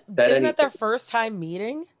hadn't really said anything. Isn't that their first time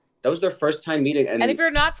meeting? That was their first time meeting. And if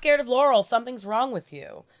you're not scared of Laurel, something's wrong with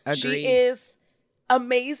you. Agreed. She is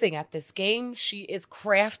amazing at this game. She is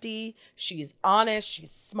crafty. She's honest.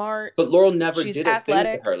 She's smart. But Laurel never She's did athletic.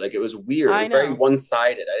 a thing to her. Like, it was weird. I It was very know.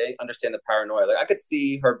 one-sided. I didn't understand the paranoia. Like, I could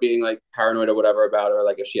see her being, like, paranoid or whatever about her,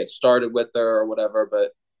 like, if she had started with her or whatever,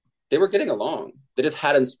 but they were getting along. They just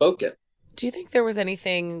hadn't spoken. Do you think there was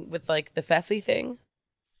anything with, like, the Fessy thing?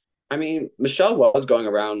 I mean, Michelle was going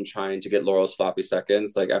around trying to get Laurel sloppy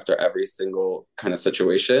seconds, like, after every single kind of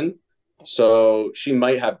situation. So she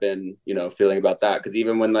might have been, you know, feeling about that. Because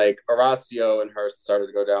even when, like, Horacio and her started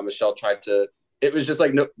to go down, Michelle tried to... It was just,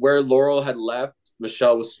 like, no, where Laurel had left,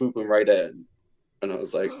 Michelle was swooping right in. And I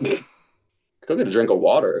was like, go get a drink of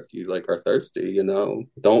water if you, like, are thirsty, you know?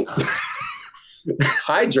 Don't...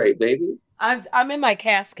 Hydrate, baby. I'm in my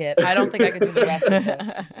casket. I don't think I could do the rest of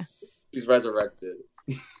this. She's resurrected.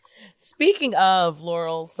 Speaking of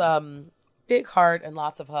Laurel's big heart and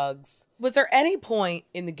lots of hugs, was there any point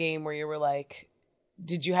in the game where you were like,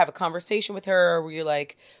 did you have a conversation with her, or were you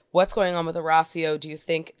like, what's going on with Horacio?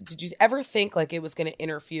 Did you ever think like it was going to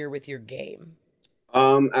interfere with your game?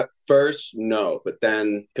 At first, no, but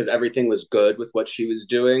then because everything was good with what she was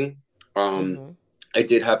doing, I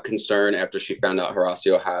did have concern after she found out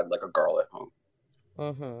Horacio had like a girl at home.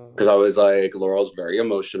 Because I was like, Laurel's very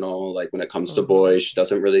emotional. Like when it comes to boys, she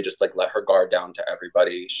doesn't really just like let her guard down to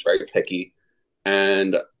everybody. She's very picky.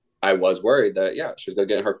 And I was worried that, yeah, she's going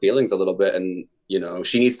to get in her feelings a little bit. And, you know,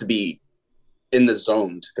 she needs to be in the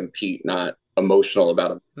zone to compete, not emotional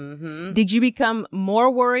about it. Did you become more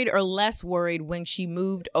worried or less worried when she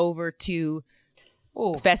moved over to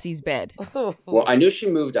Fessy's bed? Well, I knew she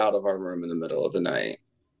moved out of our room in the middle of the night,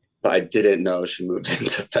 but I didn't know she moved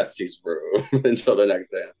into Fessy's room until the next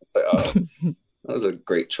day. It's like, oh, that was a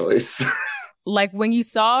great choice. Like when you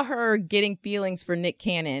saw her getting feelings for Nick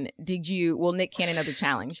Cannon, Nick Cannon of the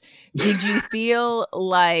challenge, did you feel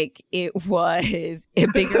like it was a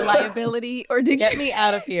bigger liability, or did Get me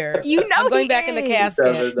out of here? You know, I'm going back in the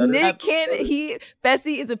casket. Nick Cannon,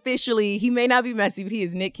 Fessy is officially, he may not be messy, but he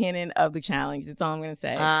is Nick Cannon of the challenge. That's all I'm going to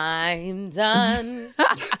say. I'm done.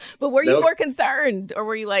 But were you more concerned, or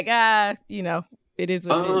were you like, you know, it is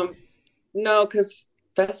what it is? No, because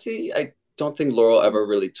Fessy, I don't think Laurel ever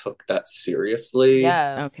really took that seriously.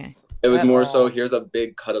 Yes. Okay. It was more so, here's a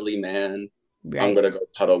big cuddly man. Right. I'm gonna go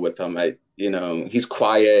cuddle with him. He's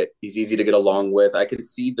quiet. He's easy to get along with. I can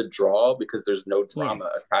see the draw because there's no drama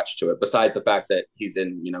attached to it. Besides the fact that he's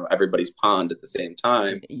in, you know, everybody's pond at the same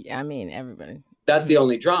time. I mean, everybody's. That's the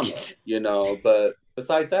only drama, you know. But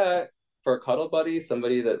besides that, for a cuddle buddy,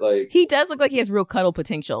 somebody that like he does look like he has real cuddle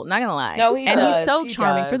potential. Not gonna lie. No, he does. And he's so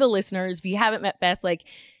charming. Does. For the listeners, if you haven't met Bess, like,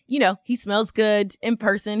 you know, he smells good in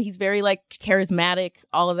person. He's very like charismatic,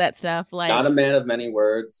 all of that stuff. Like, not a man of many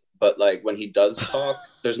words, but like when he does talk,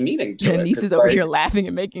 there's meaning to it. Denise is over here laughing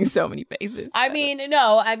and making so many faces. I love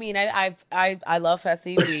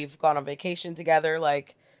Fessy. We've gone on vacation together.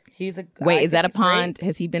 Like is that a pond? Great.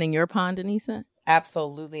 Has he been in your pond, Anissa?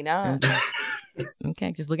 Absolutely not.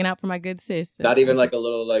 Okay, just looking out for my good sis. Not even like a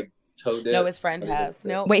little like toe dip. No, his friend has.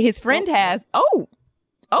 No. Wait, his friend has. Oh.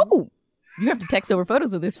 You have to text over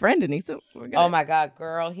photos of this friend, Anissa. Oh my God,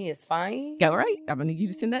 girl, he is fine. All right. I'm going to need you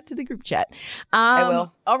to send that to the group chat. I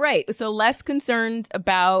will. All right. So less concerned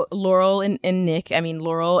about Laurel and Nick. I mean,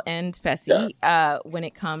 Laurel and Fessy when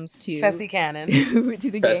it comes to... Fessy Cannon.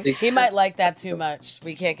 to the game. He might like that too much.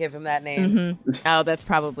 We can't give him that name. Mm-hmm. Oh, that's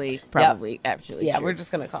probably actually Yeah, true. we're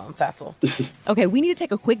just going to call him Fessel. Okay, we need to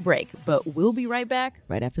take a quick break, but we'll be right back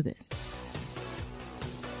right after this.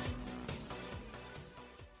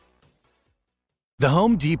 The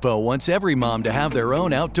Home Depot wants every mom to have their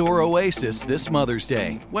own outdoor oasis this Mother's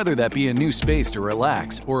Day, whether that be a new space to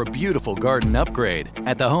relax or a beautiful garden upgrade.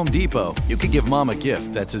 At the Home Depot, you could give mom a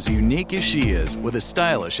gift that's as unique as she is, with a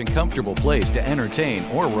stylish and comfortable place to entertain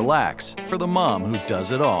or relax for the mom who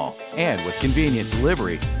does it all. And with convenient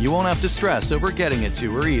delivery, you won't have to stress over getting it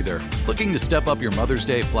to her either. Looking to step up your Mother's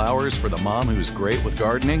Day flowers for the mom who's great with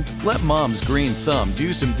gardening? Let Mom's Green Thumb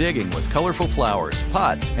do some digging with colorful flowers,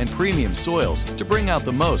 pots, and premium soils to bring out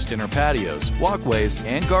the most in her patios, walkways,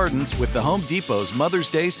 and gardens with the Home Depot's Mother's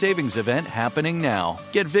Day Savings Event happening now.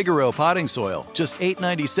 Get Vigoro potting soil, just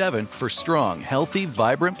 $8.97 for strong, healthy,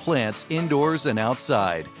 vibrant plants indoors and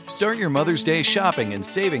outside. Start your Mother's Day shopping and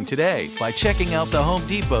saving today by checking out the Home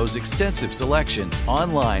Depot's extensive selection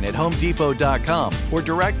online at HomeDepot.com or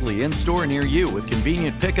directly in store near you with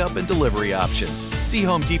convenient pickup and delivery options. See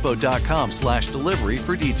HomeDepot.com/delivery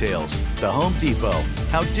for details. The Home Depot,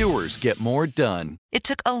 how doers get more done. It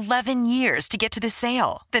took 11 years to get to this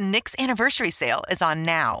sale. The Knix Anniversary Sale is on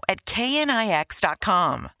now at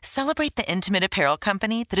KNIX.com. Celebrate the intimate apparel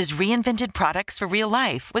company that has reinvented products for real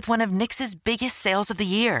life with one of Knix's biggest sales of the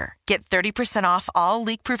year. Get 30% off all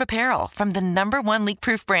leak-proof apparel from the #1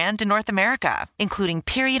 leak-proof brand in North America, including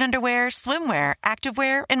period underwear, swimwear,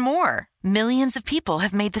 activewear, and more. Millions of people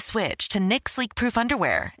have made the switch to Knix leak-proof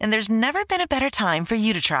underwear, and there's never been a better time for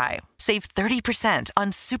you to try. Save 30%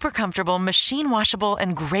 on super comfortable, machine-washable,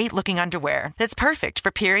 and great-looking underwear that's perfect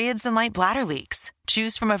for periods and light bladder leaks.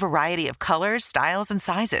 Choose from a variety of colors, styles, and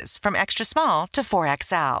sizes, from extra small to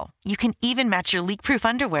 4XL. You can even match your leak-proof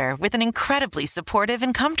underwear with an incredibly supportive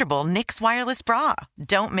and comfortable Knix wireless bra.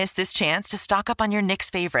 Don't miss this chance to stock up on your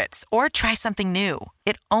Knix favorites or try something new.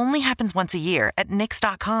 It only happens once a year at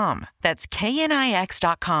Knix.com. That's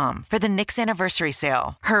KNIX.com for the Knix Anniversary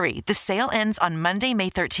Sale. Hurry, the sale ends on Monday, May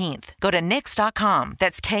 13th. Go to Knix.com.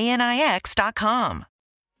 That's KNIX.com.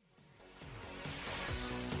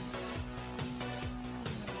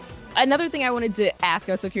 Another thing I wanted to ask,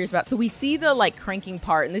 I was so curious about. So we see the like cranking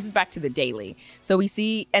part, and this is back to the daily. So we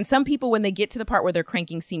see, and some people when they get to the part where they're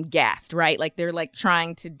cranking seem gassed, right? Like they're like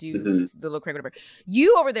trying to do the little crank, whatever.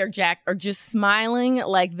 You over there, Jack, are just smiling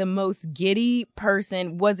like the most giddy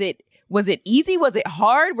person. Was it easy? Was it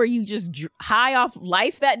hard? Were you just high off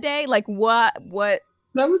life that day? Like what?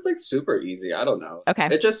 That was like super easy. I don't know. Okay.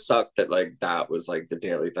 It just sucked that like that was like the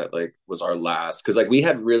daily that like was our last. Cause like we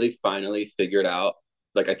had really finally figured out,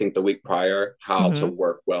 like I think the week prior, how to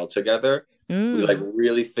work well together. We like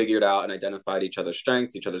really figured out and identified each other's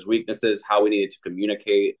strengths, each other's weaknesses, how we needed to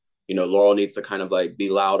communicate. You know, Laurel needs to kind of like be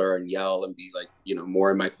louder and yell and be like, you know,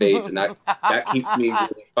 more in my face. And that keeps me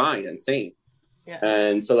really fine and sane. Yeah.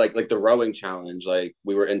 And so like the rowing challenge, like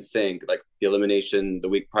we were in sync, like the elimination the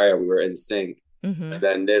week prior, we were in sync. And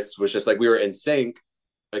then this was just like, we were in sync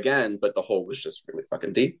again, but the hole was just really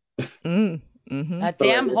fucking deep. A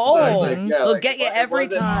damn hole. It'll get you every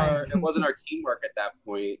time. It wasn't our teamwork at that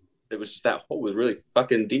point. It was just that hole was really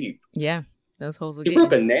fucking deep. Yeah, those holes will She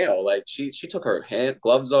broke a nail. Like she took her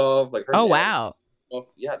gloves off. Like her nail. Wow. Well,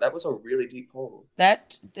 yeah, that was a really deep hole.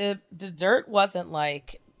 That the dirt wasn't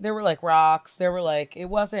like, there were like rocks. There were like, it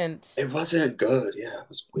wasn't good. Yeah, it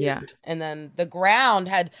was weird. Yeah. And then the ground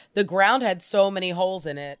had so many holes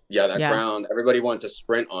in it. Yeah, that ground, everybody wanted to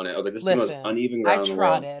sprint on it. I was like, this is the most uneven ground in the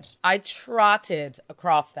world. I trotted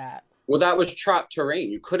across that. Well, that was trot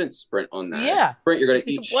terrain. You couldn't sprint on that. Yeah. Sprint, you're going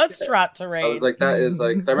to eat It was shit. Trot terrain. I was like, that is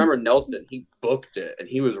like, because I remember Nelson, he booked it and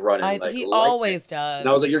he was running he always does. And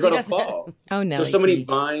I was like, you're going to fall. Oh, no. There's so many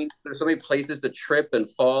vines. There's so many places to trip and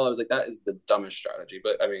fall. I was like, that is the dumbest strategy.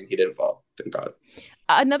 But I mean, he didn't fall. Thank God.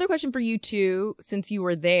 Another question for you too, since you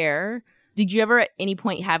were there, did you ever at any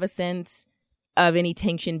point have a sense of any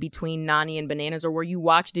tension between Nany and Bananas, or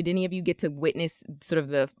did any of you get to witness sort of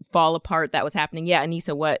the fall apart that was happening? Yeah,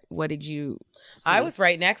 Anissa, what did you see? I was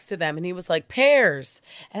right next to them and he was like, pears.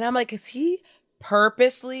 And I'm like, is he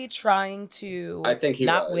purposely trying to I think he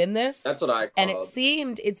not was. win this? That's what I called. And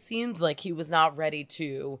it seemed like he was not ready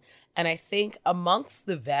to. And I think amongst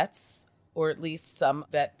the vets, or at least some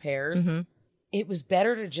vet pairs, it was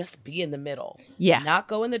better to just be in the middle. Yeah. Not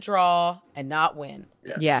go in the draw and not win.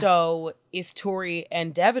 Yes. Yeah. So if Tori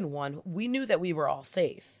and Devin won, we knew that we were all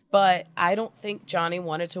safe. But I don't think Johnny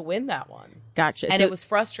wanted to win that one. Gotcha. And So- it was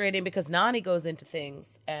frustrating because Nany goes into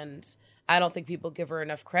things, and I don't think people give her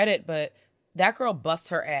enough credit, but that girl busts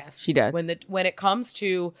her ass. She does. When it comes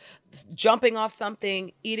to jumping off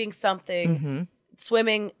something, eating something,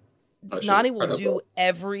 swimming, She's Nany will do incredible.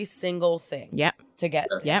 every single thing Yep. to get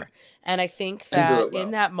there. Yep. And I think And do that it well.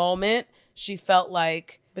 in that moment, she felt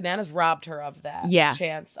like Bananas robbed her of that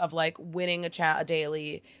chance of like winning a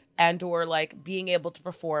daily and or like being able to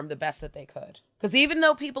perform the best that they could. Because even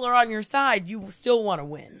though people are on your side, you still want to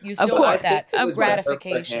win. You still course. want that it was better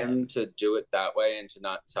gratification. for him to do it that way and to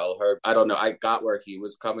not tell her. I don't know. I got where he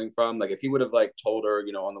was coming from. Like if he would have like told her,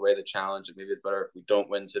 you know, on the way to the challenge, and maybe it's better if we don't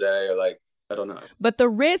win today, or like, I don't know. But the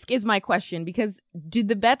risk is my question, because did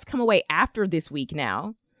the vets come away after this week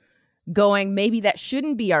now going, maybe that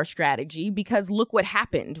shouldn't be our strategy, because look what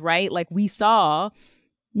happened, right? Like we saw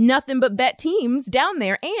nothing but vet teams down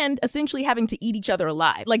there and essentially having to eat each other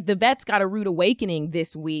alive. Like the vets got a rude awakening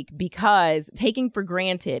this week because taking for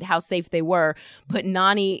granted how safe they were put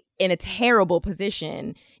Nany in a terrible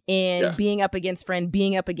position in being up against Friend,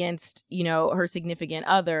 being up against, you know, her significant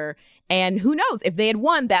other. And who knows, if they had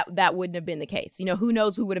won, that wouldn't have been the case. You know, who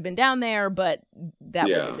knows who would have been down there, but that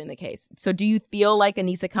wouldn't have been the case. So do you feel like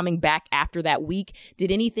Aneesa coming back after that week,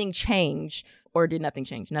 did anything change, or did nothing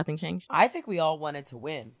change? Nothing changed? I think we all wanted to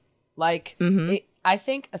win. Like, I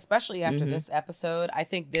think, especially after this episode, I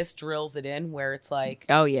think this drills it in where it's like,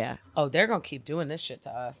 oh, yeah. Oh, they're going to keep doing this shit to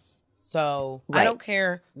us. So Right. I don't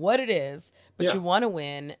care what it is, but you want to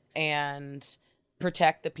win and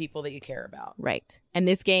protect the people that you care about. Right. And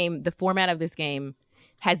this game, the format of this game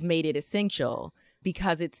has made it essential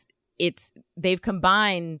because they've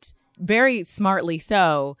combined very smartly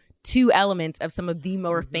so two elements of some of the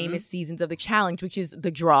more famous seasons of the challenge, which is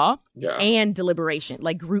the draw and deliberation,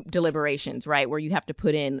 like group deliberations, right? Where you have to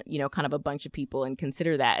put in, you know, kind of a bunch of people and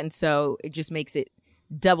consider that. And so it just makes it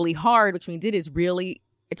doubly hard, which means it is really,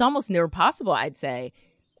 it's almost near impossible, I'd say,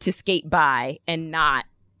 to skate by and not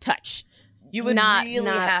touch. You would really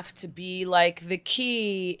have to be like the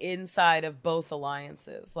key inside of both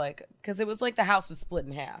alliances, like, because it was like the house was split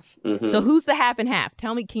in half. So who's the half and half?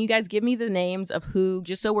 Tell me, can you guys give me the names of who,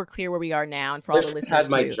 just so we're clear where we are now and for all the listeners I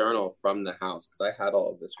had my too. journal from the house because I had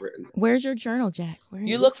all of this written. Where's your journal, Jack? Where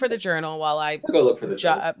You is look for the journal while I go look for the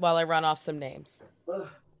journal. while I run off some names.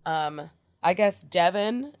 I guess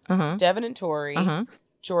Devin, Devin and Tori,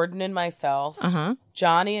 Jordan and myself,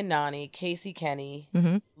 Johnny and Nany, Casey, Kenny,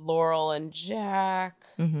 Laurel and Jack,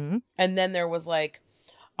 and then there was like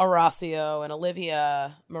Horacio and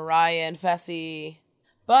Olivia, Mariah and Fessy.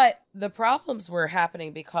 But the problems were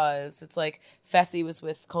happening because it's like Fessy was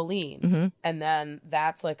with Colleen, and then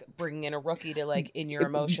that's like bringing in a rookie to like in your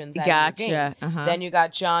emotions. Out of your game. Then you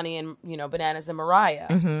got Johnny and, you know, Bananas and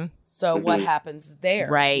Mariah. So what happens there?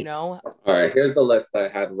 Right. You know? All right, here's the list that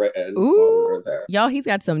I had written while we were there. Y'all, he's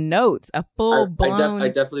got some notes, a full blown. I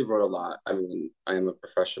definitely wrote a lot. I mean, I am a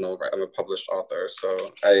professional, right? I'm a published author, so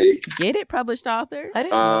I get it, published author. I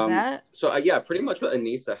didn't know that. So yeah, pretty much what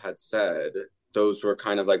Aneesa had said. Those were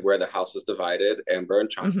kind of like where the house was divided. Amber and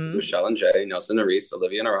Chauncey, Michelle and Jay, Nelson and Reese,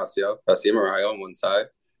 Olivia and Horacio, Fessy and Mariah on one side,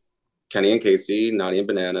 Kenny and Casey, Nany and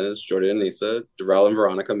Bananas, Jordan and Aneesa, Darrell and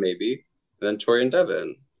Veronica maybe, and then Tori and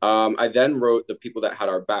Devin. I then wrote the people that had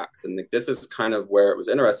our backs. And this is kind of where it was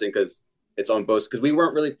interesting because it's on both, because we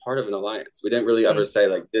weren't really part of an alliance. We didn't really ever say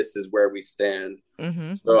like, this is where we stand.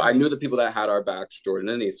 So I knew the people that had our backs. Jordan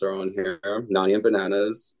and Aneesa are on here, Nany and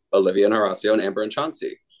Bananas, Olivia and Horacio, and Amber and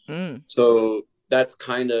Chauncey. So that's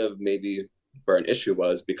kind of maybe where an issue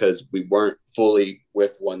was, because we weren't fully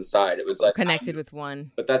with one side. It was like connected with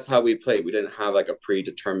one. But that's how we played. We didn't have like a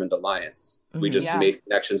predetermined alliance. We just made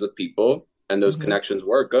connections with people, and those connections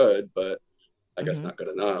were good, but I guess not good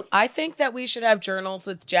enough. I think that we should have journals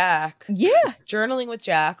with Jack. Yeah. Journaling with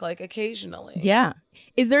Jack, like occasionally. Yeah.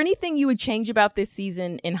 Is there anything you would change about this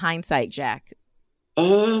season in hindsight, Jack?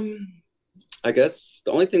 I guess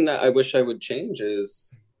the only thing that I wish I would change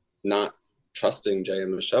is not trusting Jay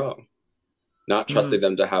and Michelle, not trusting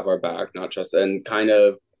them to have our back, and kind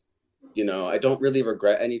of, you know, I don't really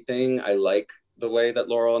regret anything. I like the way that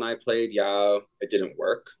Laurel and I played. Yeah, it didn't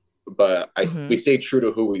work, but we stayed true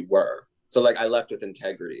to who we were. So like I left with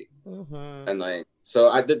integrity, and like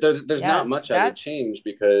so there's not much I would change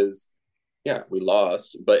because we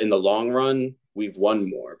lost, but in the long run, we've won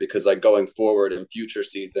more, because like going forward in future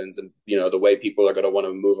seasons, and you know, the way people are going to want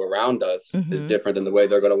to move around us is different than the way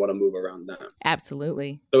they're going to want to move around them.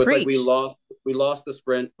 Absolutely. So it's like we lost the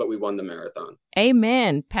sprint, but we won the marathon.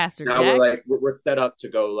 Amen, Pastor now Jack. We're like, we're set up to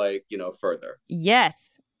go like, you know, further.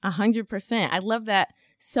 Yes, 100%. I love that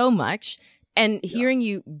so much. And hearing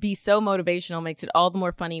you be so motivational makes it all the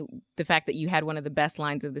more funny, the fact that you had one of the best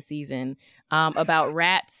lines of the season about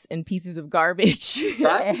rats and pieces of garbage.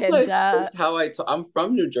 That's how I'm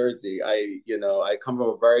from New Jersey. I come from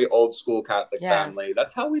a very old school Catholic family.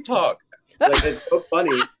 That's how we talk. Like, it's so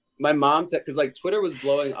funny. My mom, because like Twitter was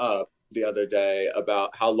blowing up the other day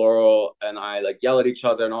about how Laurel and I like yell at each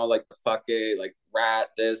other and all like the fuck it, like rat,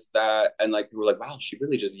 this, that. And like, we were like, wow, she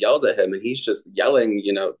really just yells at him and he's just yelling,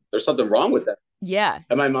 you know, there's something wrong with that. Yeah.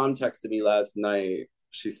 And my mom texted me last night.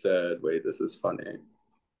 She said, wait, this is funny.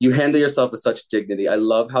 You handle yourself with such dignity. I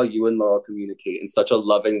love how you and Laurel communicate in such a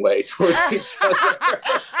loving way towards each other.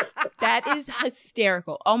 That is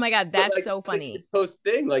hysterical. Oh my God, that's like, so funny. It's post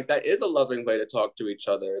thing. Like, that is a loving way to talk to each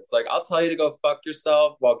other. It's like, I'll tell you to go fuck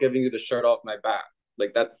yourself while giving you the shirt off my back.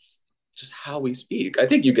 Like, that's just how we speak. I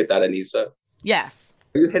think you get that, Aneesa. Yes.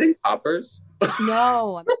 Are you hitting poppers?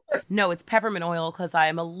 No, it's peppermint oil because I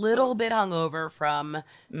am a little bit hungover from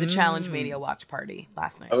the Challenge Mania watch party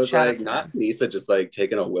last night. I was like, not Aneesa just like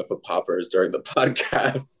taking a whiff of poppers during the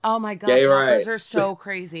podcast. Oh my God, poppers are so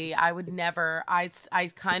crazy. I would never. I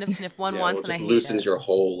kind of sniffed one once and I hate it. It loosens your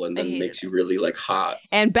hole and then makes you really like hot.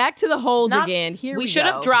 And back to the holes again. We should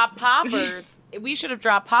have dropped poppers. We should have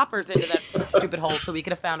dropped poppers into that stupid hole so we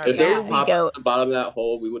could have found our If there was poppers at the bottom of that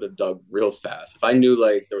hole, we would have dug real fast. If I knew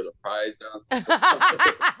like there was a prize down.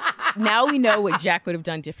 Now we know what Jack would have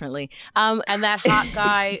done differently. And that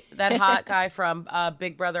hot guy from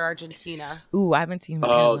Big Brother Argentina. Ooh, I haven't seen him.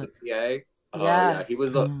 Oh, the PA? Oh, yeah. He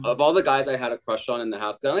was of all the guys I had a crush on in the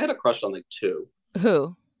house. I only had a crush on like two.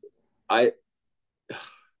 Who?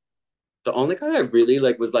 The only guy I really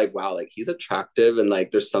like was like, wow, like he's attractive and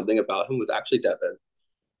like there's something about him was actually Devin.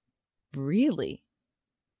 Really?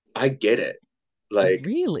 I get it. Like,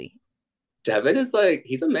 really? Devin is like,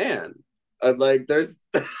 he's a man. Like there's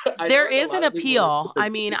there is an appeal. I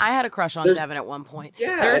mean, I had a crush on Devin at one point.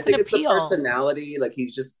 Yeah, there's I think an it's appeal. The personality. Like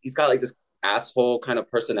he's got like this asshole kind of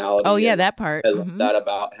personality. Oh yeah, that part. I love that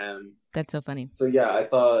about him. That's so funny. So yeah, I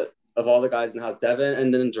thought of all the guys in the house, Devin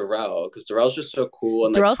and then Darrell, because Darrell's just so cool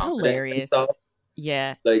and Darrell's like, hilarious.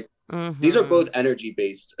 Yeah, like these are both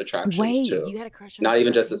energy-based attractions too. You had a crush on not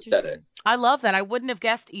even just aesthetics. I love that. I wouldn't have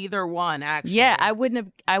guessed either one. Actually, yeah, I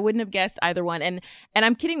wouldn't have guessed either one. And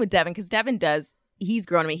I'm kidding with Devin because Devin does. He's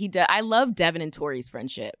grown on me. I love Devin and Tori's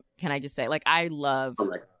friendship. Can I just say, like, I love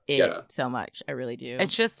it so much. I really do.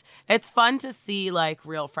 It's fun to see like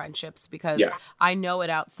real friendships because I know it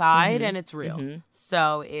outside and it's real.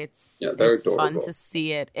 So it's fun to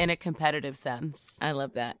see it in a competitive sense. I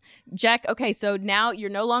love that. Jack, okay, so now you're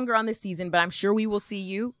no longer on this season, but I'm sure we will see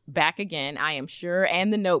you back again. I am sure.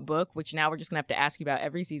 And The Notebook, which now we're just gonna have to ask you about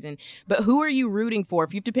every season. But who are you rooting for?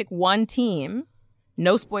 If you have to pick one team,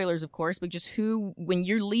 no spoilers, of course, but just who, when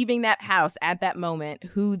you're leaving that house at that moment,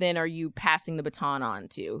 who then are you passing the baton on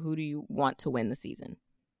to? Who do you want to win the season?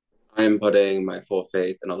 I'm putting my full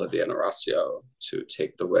faith in Olivia and Horacio to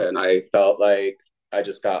take the win. I felt like I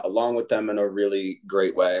just got along with them in a really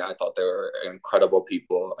great way. I thought they were incredible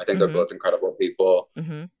people. I think they're both incredible people,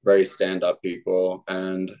 very stand-up people,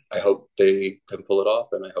 and I hope they can pull it off,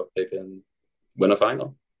 and I hope they can win a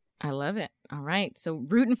final. I love it. All right. So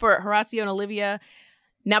rooting for Horacio and Olivia.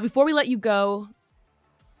 Now, before we let you go,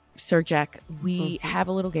 Sir Jack, we have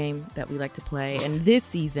a little game that we like to play. And this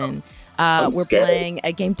season, we're playing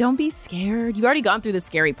a game. Don't be scared. You've already gone through the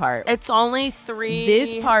scary part. It's only 3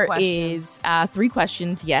 This part questions. is 3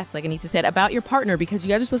 questions, yes, like Aneesa said, about your partner, because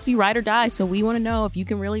you guys are supposed to be ride or die. So we want to know if you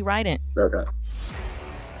can really ride it. Okay.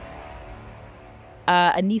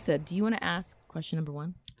 Aneesa, do you want to ask question number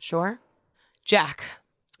 1? Sure. Jack,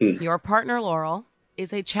 your partner, Laurel,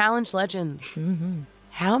 is a challenge legend.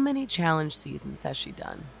 How many challenge seasons has she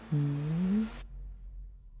done?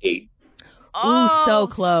 8. Oh, so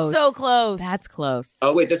close. So close. That's close.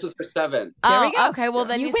 Oh, wait, this was for 7. There we go. Okay, well,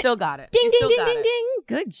 then you still got it. Ding, you ding, still ding, got ding, it. ding.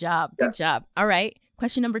 Good job. Good job. All right.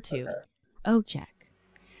 Question number 2. Okay. Oh, Jack.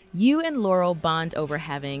 You and Laurel bond over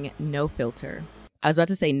having no filter. I was about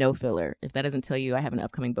to say no filler. If that doesn't tell you I have an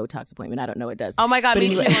upcoming Botox appointment, I don't know what does. Oh my God, But me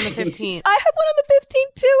anyway. too on the 15th. I have one on the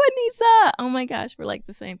 15th too, Aneesa. Oh my gosh, we're like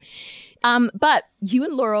the same. But you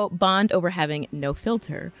and Laurel bond over having no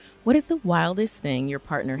filter. What is the wildest thing your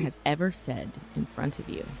partner has ever said in front of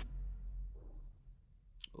you?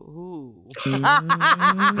 Ooh.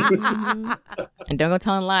 And don't go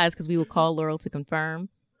telling lies because we will call Laurel to confirm.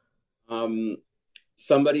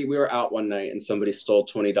 Somebody, we were out one night and somebody stole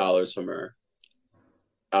 $20 from her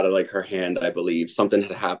out of like her hand, I believe. Something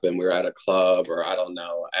had happened. We were at a club or I don't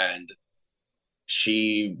know. And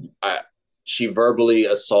she verbally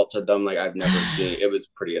assaulted them like I've never seen. It was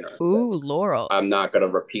pretty interesting. Ooh, Laurel. I'm not going to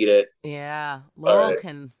repeat it. Yeah. Laurel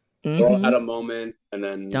can. Laurel had a moment and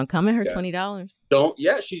then. Don't come at her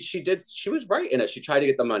 $20. She did. She was right in it. She tried to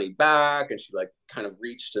get the money back and she like kind of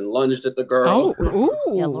reached and lunged at the girl. Oh,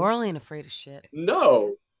 ooh. Yeah, Laurel ain't afraid of shit.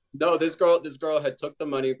 No, this girl had took the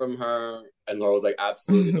money from her and Laurel was like,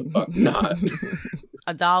 absolutely the fuck not.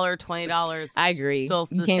 $1, $20. I agree. Still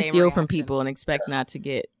you the can't same steal reaction. from people and expect not to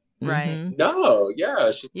get Right. No,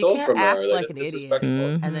 yeah, she You stole can't from act her. like it's an idiot disrespectful.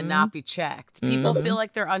 and then not be checked. People feel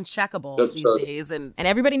like they're uncheckable That's these so- days, and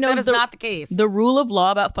everybody knows that is not the case. the rule of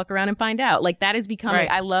law about fuck around and find out. Like that is becoming.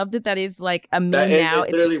 Right. I love that is like a meme That now.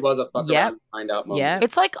 it literally was a fuck Yep. around and find out moment. Yep.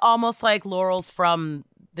 It's like almost like Laurel's from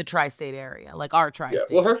the tri-state area, like our tri-state.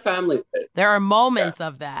 Well, her family is. There are moments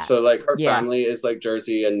of that. So like her Yeah. family is like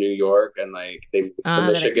Jersey and New York and like they moved to that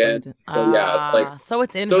Michigan. explains it. So yeah, like so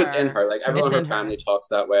it's in so her. it's in her. Like everyone It's in in her her. family talks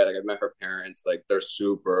that way. Like I met her parents, like they're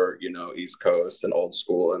super, East Coast and old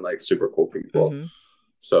school and like super cool people. Mhm.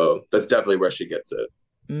 So that's definitely where she gets it.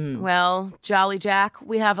 Mm. Well, Jolly Jack,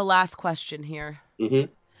 we have a last question here. Mm-hmm.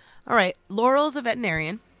 All right, Laurel's a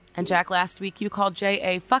veterinarian, and Jack, last week you called Jay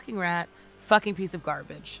a fucking rat, fucking piece of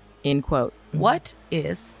garbage. End quote. What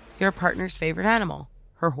is your partner's favorite animal?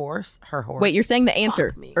 Her horse? Her horse. Wait, you're saying the answer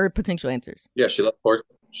Fuck me. or potential answers? Yeah, she loves horses.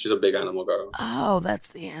 She's a big animal girl. Oh,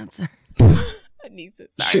 that's the answer. Anissa,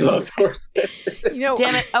 She loves horses.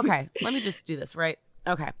 Damn it. Okay, let me just do this, right?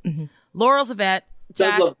 Okay. Mm-hmm. Laurel's a vet. She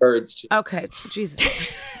does Jack. love birds too. Okay,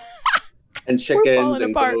 Jesus. And chickens falling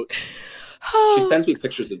and apart. goats. She sends me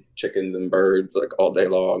pictures of chickens and birds like all day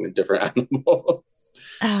long and different animals.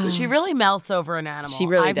 She really melts over an animal. She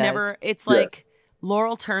really I've does. never. It's Yeah. like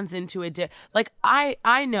Laurel turns into a like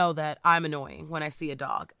I know that I'm annoying when I see a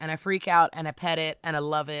dog and I freak out and I pet it and I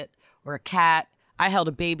love it, or a cat. I held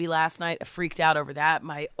a baby last night. I freaked out over that.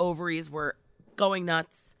 My ovaries were going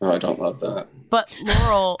nuts. Oh, I don't love that. But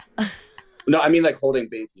Laurel, No, I mean like holding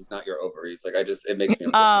babies, not your ovaries. Like it makes me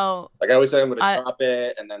oh like I always say I'm gonna drop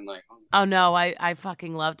it and then like no, I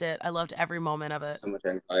fucking loved it. I loved every moment of it. so much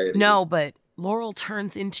anxiety. No, but Laurel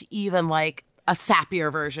turns into even like a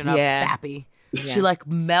sappier version of Yeah. sappy. Yeah. She like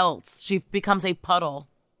melts. She becomes a puddle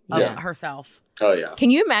of Yeah. herself. Oh yeah. Can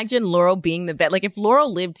you imagine Laurel being the vet? Like if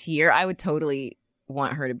Laurel lived here, I would totally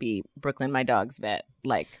want her to be Brooklyn, my dog's vet.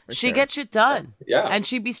 Like for She sure. gets shit done. Yeah. And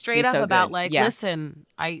she'd be straight She's up so about good. like, Yeah. listen,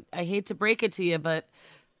 I hate to break it to you, but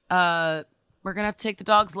we're gonna have to take the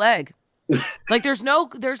dog's leg. Like there's no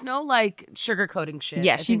like sugarcoating shit.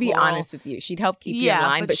 Yeah, I she'd think be Laurel- honest with you. She'd help keep you in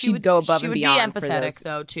line, but she she'd would- go above she and would beyond be for empathetic those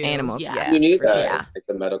though too. animals. Yeah. Yeah. You need for that sure. Yeah. in, like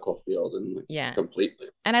the medical field and Yeah. completely.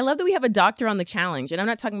 And I love that we have a doctor on the challenge. And I'm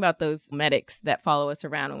not talking about those medics that follow us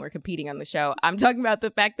around when we're competing on the show. I'm talking about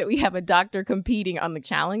the fact that we have a doctor competing on the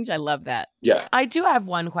challenge. I love that. Yeah. I do have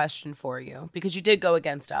one question for you because you did go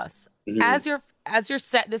against us. Mhm. As your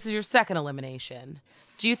this is your second elimination.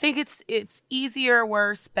 Do you think it's easier,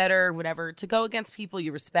 worse, better, whatever, to go against people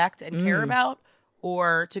you respect and care about,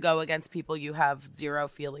 or to go against people you have zero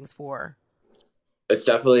feelings for? It's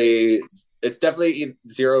definitely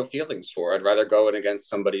zero feelings for. I'd rather go in against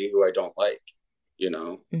somebody who I don't like,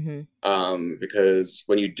 Mm-hmm. because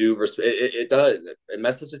when you do it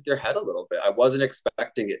messes with your head a little bit. I wasn't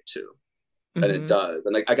expecting it to, and Mm-hmm. it does.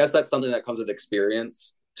 And like I guess that's something that comes with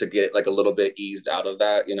experience to get like a little bit eased out of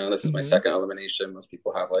that. This is my Mhm. second elimination. Most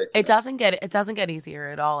people have like It doesn't get easier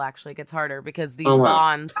at all. Actually, it gets harder because these Oh, wow.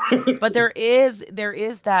 bonds. But there is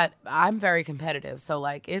that I'm very competitive. So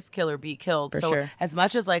like, is kill or be killed. For so sure. as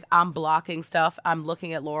much as like I'm blocking stuff, I'm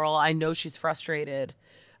looking at Laurel. I know she's frustrated.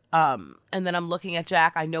 And then I'm looking at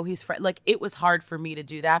Jack. I know he's like it was hard for me to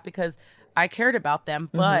do that because I cared about them,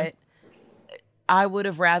 but I would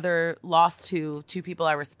have rather lost to two people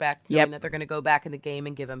I respect, knowing Yep. that they're going to go back in the game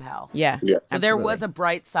and give him hell. Yeah. Yeah. So there absolutely. was a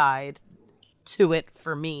bright side to it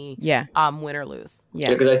for me. Yeah. Win or lose. Yeah,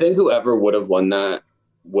 Yeah. because I think whoever would have won that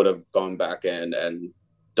would have gone back in and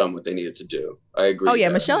done what they needed to do. I agree. Oh yeah,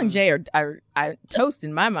 there. Michelle and Jay are toast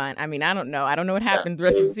in my mind. I mean, I don't know what happens the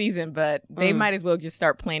rest of the season, but they might as well just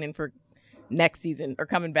start planning for next season or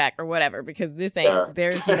coming back or whatever, because this ain't Yeah.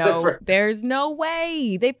 there's no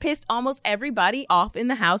way. They pissed almost everybody off in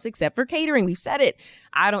the house except for catering. We've said it.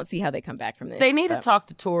 I don't see how they come back from this. They need to but- talk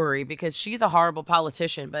to Tori because she's a horrible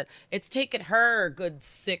politician, but it's taken her a good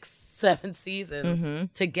 6-7 seasons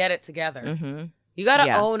to get it together. Mhm. You got to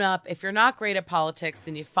Yeah. own up. If you're not great at politics,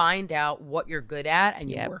 then you find out what you're good at and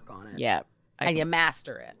you Yep. work on it. Yeah. And you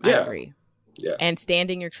master it. I Yeah. agree. Yeah. And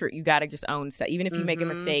standing your truth, you got to just own stuff. Even if you make a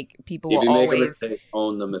mistake, people If will you make always a mistake,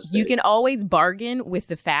 own the mistake. You can always bargain with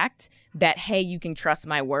the fact that, hey, you can trust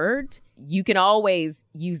my word. You can always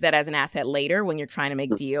use that as an asset later when you're trying to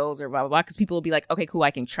make deals or blah, blah, blah. Because people will be like, okay, cool,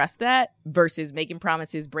 I can trust that, versus making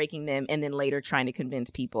promises, breaking them, and then later trying to convince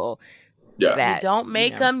people that you don't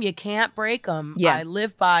make them, you can't break them. Yeah. I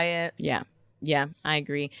live by it. Yeah. Yeah, I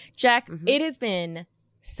agree. Jack, it has been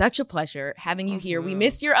such a pleasure having you here. We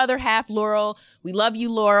missed your other half, Laurel. We love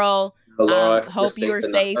you, Laurel. Hope you are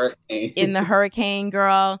safe in the hurricane,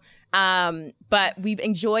 girl. But we've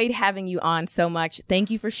enjoyed having you on so much.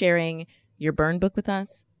 Thank you for sharing your burn book with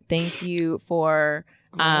us. Thank you for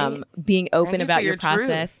being open about your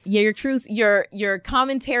process. Yeah, your truth, your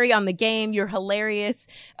commentary on the game. You're hilarious,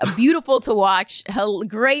 beautiful to watch,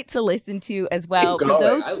 great to listen to as well. For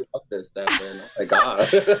those, I love this stuff, man. Oh my God.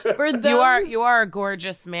 For those, you are a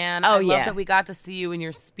gorgeous man. Oh, I love that we got to see you in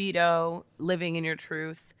your Speedo, living in your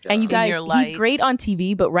truth. And you guys, he's great on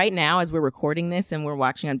TV, but right now, as we're recording this and we're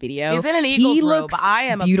watching on video, he's in an Eagles robe. I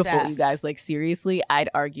am beautiful, obsessed. you guys. Like, seriously, I'd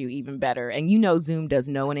argue even better. And you know, Zoom does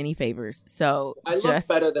no one any favors. So I look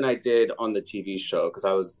better than I did on the TV show because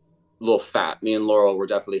I was a little fat. Me and Laurel were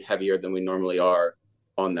definitely heavier than we normally are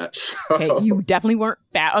on that show. Okay, you definitely weren't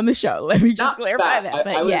fat on the show. Let me just clarify that. But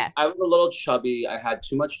I was a little chubby. I had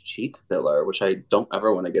too much cheek filler, which I don't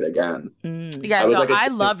ever want to get again. Yeah, I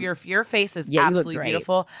love your face is absolutely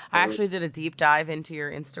beautiful. I actually did a deep dive into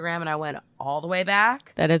your Instagram and I went all the way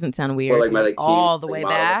back. That doesn't sound weird. All the way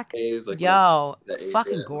back. Yo,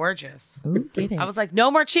 fucking gorgeous. Ooh, I was like,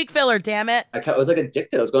 no more cheek filler, damn it. I was like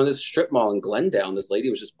addicted. I was going to this strip mall in Glendale and this lady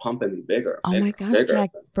was just pumping me bigger. Oh my gosh, Jack.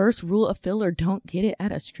 First rule of filler, don't get it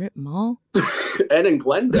at a strip mall. And in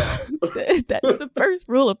Glendale. That's the first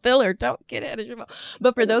rule of filler. Don't get it at a strip mall.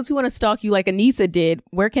 But for those who want to stalk you like Anissa did,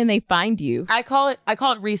 where can they find you? I call it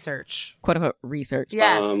research. Quote unquote research.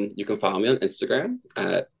 Yes. You can follow me on Instagram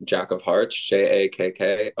at Jack of Hearts,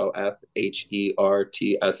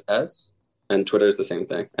 JAKKOFHERTSS. And Twitter is the same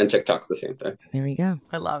thing. And TikTok's the same thing. There we go.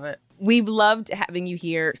 I love it. We've loved having you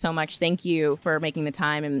here so much. Thank you for making the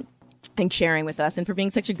time and sharing with us and for being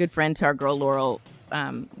such a good friend to our girl Laurel.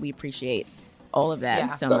 We appreciate all of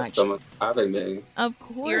that so much. So much for having me. Of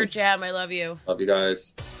course. You're a gem. I love you. Love you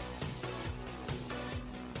guys.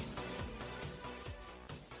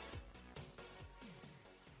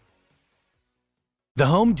 The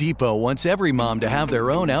Home Depot wants every mom to have their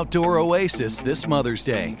own outdoor oasis this Mother's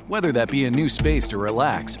Day, whether that be a new space to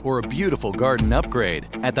relax or a beautiful garden upgrade.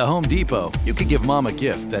 At the Home Depot, you could give mom a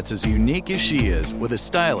gift that's as unique as she is, with a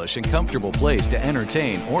stylish and comfortable place to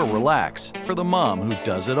entertain or relax for the mom who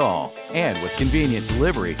does it all. And with convenient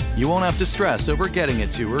delivery, you won't have to stress over getting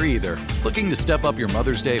it to her either. Looking to step up your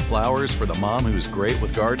Mother's Day flowers for the mom who's great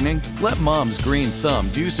with gardening? Let Mom's Green Thumb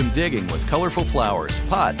do some digging with colorful flowers,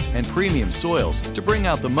 pots, and premium soils to bring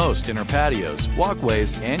out the most in her patios,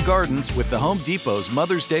 walkways, and gardens with the Home Depot's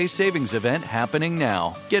Mother's Day Savings Event happening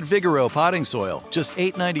now. Get Vigoro potting soil, just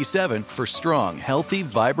 $8.97 for strong, healthy,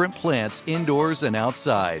 vibrant plants indoors and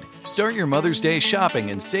outside. Start your Mother's Day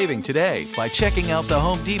shopping and saving today by checking out the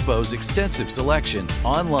Home Depot's extensive selection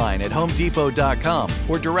online at homedepot.com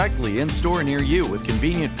or directly in-store near you with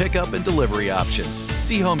convenient pickup and delivery options.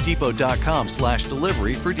 See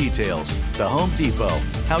homedepot.com/delivery for details. The Home Depot.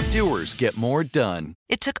 How doers get more done.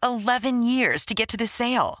 It took 11 years to get to this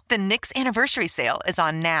sale. The Knix Anniversary Sale is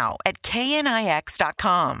on now at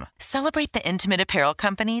knix.com. Celebrate the intimate apparel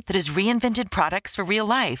company that has reinvented products for real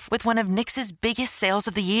life with one of Knix's biggest sales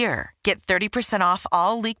of the year. Get 30% off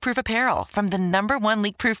all leak-proof apparel from the #1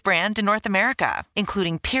 leak-proof brand in North America,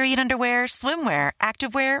 including period underwear, swimwear,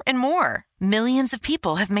 activewear, and more. Millions of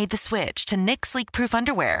people have made the switch to Knix leak-proof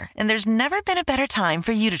underwear, and there's never been a better time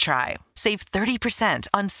for you to try. Save 30%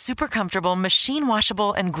 on super comfortable,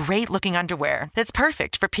 machine-washable, and great-looking underwear that's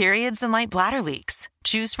perfect for periods and light bladder leaks.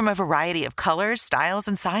 Choose from a variety of colors, styles,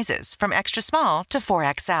 and sizes, from extra small to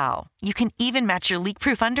 4XL. You can even match your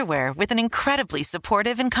leak-proof underwear with an incredibly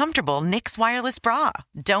supportive and comfortable Knix wireless bra.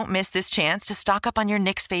 Don't miss this chance to stock up on your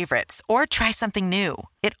Knix favorites or try something new.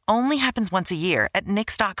 It only happens once a year at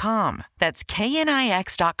Knix.com. That's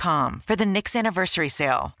KNIX.com for the Knix Anniversary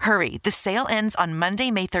Sale. Hurry, the sale ends on Monday,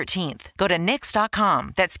 May 13th. Go to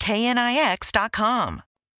Knix.com. That's KNIX.com.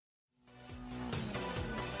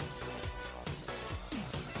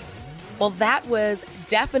 Well, that was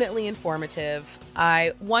definitely informative.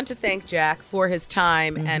 I want to thank Jack for his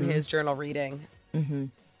time and his journal reading.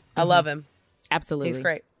 I love him. Absolutely. He's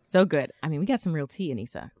great. So good. I mean, we got some real tea,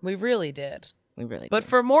 Anissa. We really did. We really But did.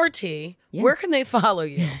 for more tea, where can they follow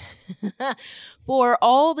you? For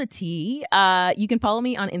all the tea, you can follow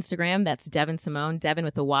me on Instagram. That's Devin Simone, Devin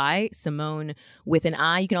with a Y, Simone with an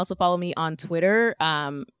I. You can also follow me on Twitter.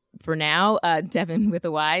 For now, Devin with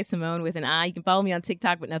a Y, Simone with an I. You can follow me on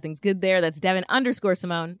TikTok, but nothing's good there. That's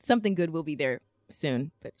Devin_Simone. Something good will be there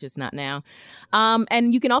soon, but just not now.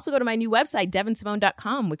 And you can also go to my new website,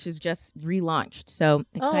 devinsimone.com, which is just relaunched. So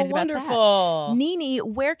excited about that. Wonderful. Nini,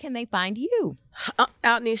 where can they find you?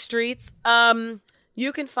 Out in these streets.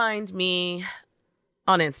 You can find me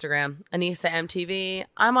on Instagram, Anissa MTV.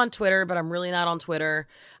 I'm on Twitter, but I'm really not on Twitter.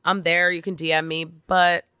 I'm there. You can DM me,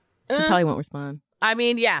 but She probably won't respond. I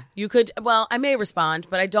mean, yeah, you could. Well, I may respond,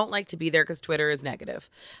 but I don't like to be there because Twitter is negative,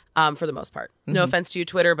 for the most part. No offense to you,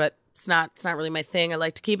 Twitter, but it's not really my thing. I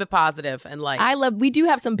like to keep it positive and light. We do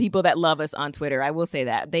have some people that love us on Twitter. I will say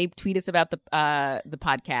that they tweet us about the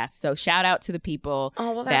podcast. So shout out to the people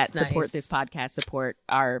that support nice. this podcast, support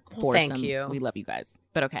our foursome. Thank you. We love you guys.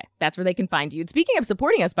 But okay, that's where they can find you. And speaking of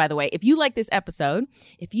supporting us, by the way, if you like this episode,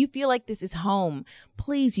 if you feel like this is home,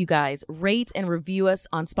 please, you guys, rate and review us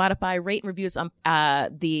on Spotify. Rate and review us on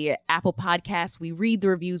the Apple Podcasts. We read the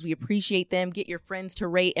reviews. We appreciate them. Get your friends to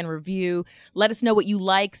rate and review. Let us know what you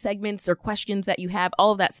like, segments or questions that you have,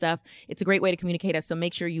 all of that stuff. It's a great way to communicate us. So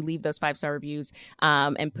make sure you leave those 5-star reviews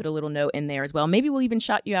and put a little note in there as well. Maybe we'll even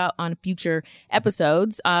shout you out on future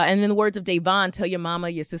episodes. And in the words of Davon, tell your mama,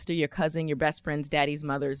 your sister, your cousin, your best friends, daddy's,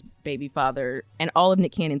 mother's, baby father, and all of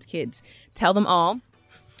Nick Cannon's kids. Tell them all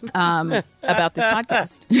about this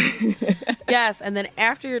podcast. Yes, and then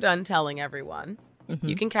after you're done telling everyone,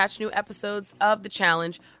 you can catch new episodes of The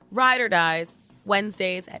Challenge, Ride or Dies,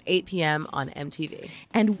 Wednesdays at 8 p.m. on MTV.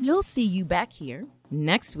 And we'll see you back here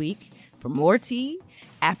next week for more tea.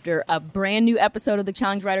 After a brand new episode of The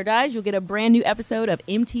Challenge Ride or Dies, you'll get a brand new episode of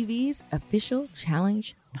MTV's official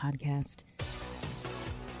Challenge podcast.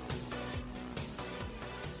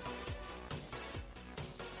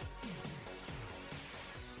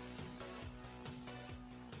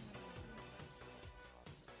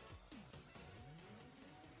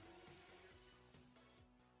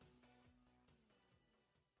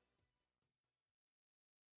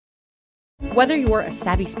 Whether you're a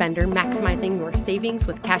savvy spender maximizing your savings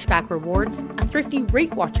with cashback rewards, a thrifty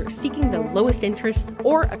rate watcher seeking the lowest interest,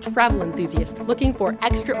 or a travel enthusiast looking for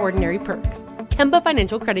extraordinary perks, Kemba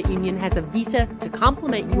Financial Credit Union has a visa to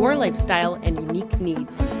complement your lifestyle and unique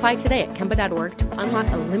needs. Apply today at Kemba.org to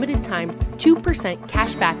unlock a limited time 2%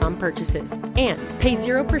 cash back on purchases and pay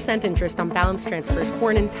 0% interest on balance transfers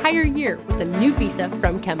for an entire year with a new visa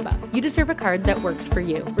from Kemba. You deserve a card that works for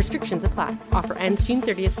you. Restrictions apply. Offer ends June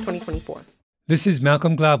 30th, 2024. This is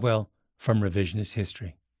Malcolm Gladwell from Revisionist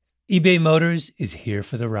History. eBay Motors is here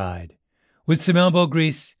for the ride. With some elbow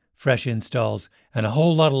grease, fresh installs, and a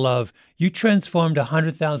whole lot of love, you transformed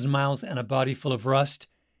 100,000 miles and a body full of rust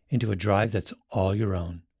into a drive that's all your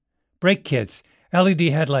own. Brake kits, LED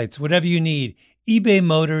headlights, whatever you need, eBay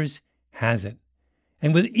Motors has it.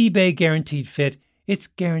 And with eBay Guaranteed Fit, it's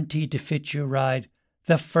guaranteed to fit your ride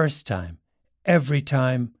the first time, every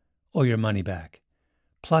time, or your money back.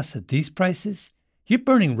 Plus, at these prices, you're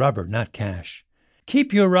burning rubber, not cash.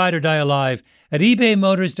 Keep your ride or die alive at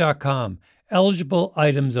ebaymotors.com. Eligible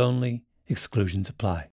items only. Exclusions apply.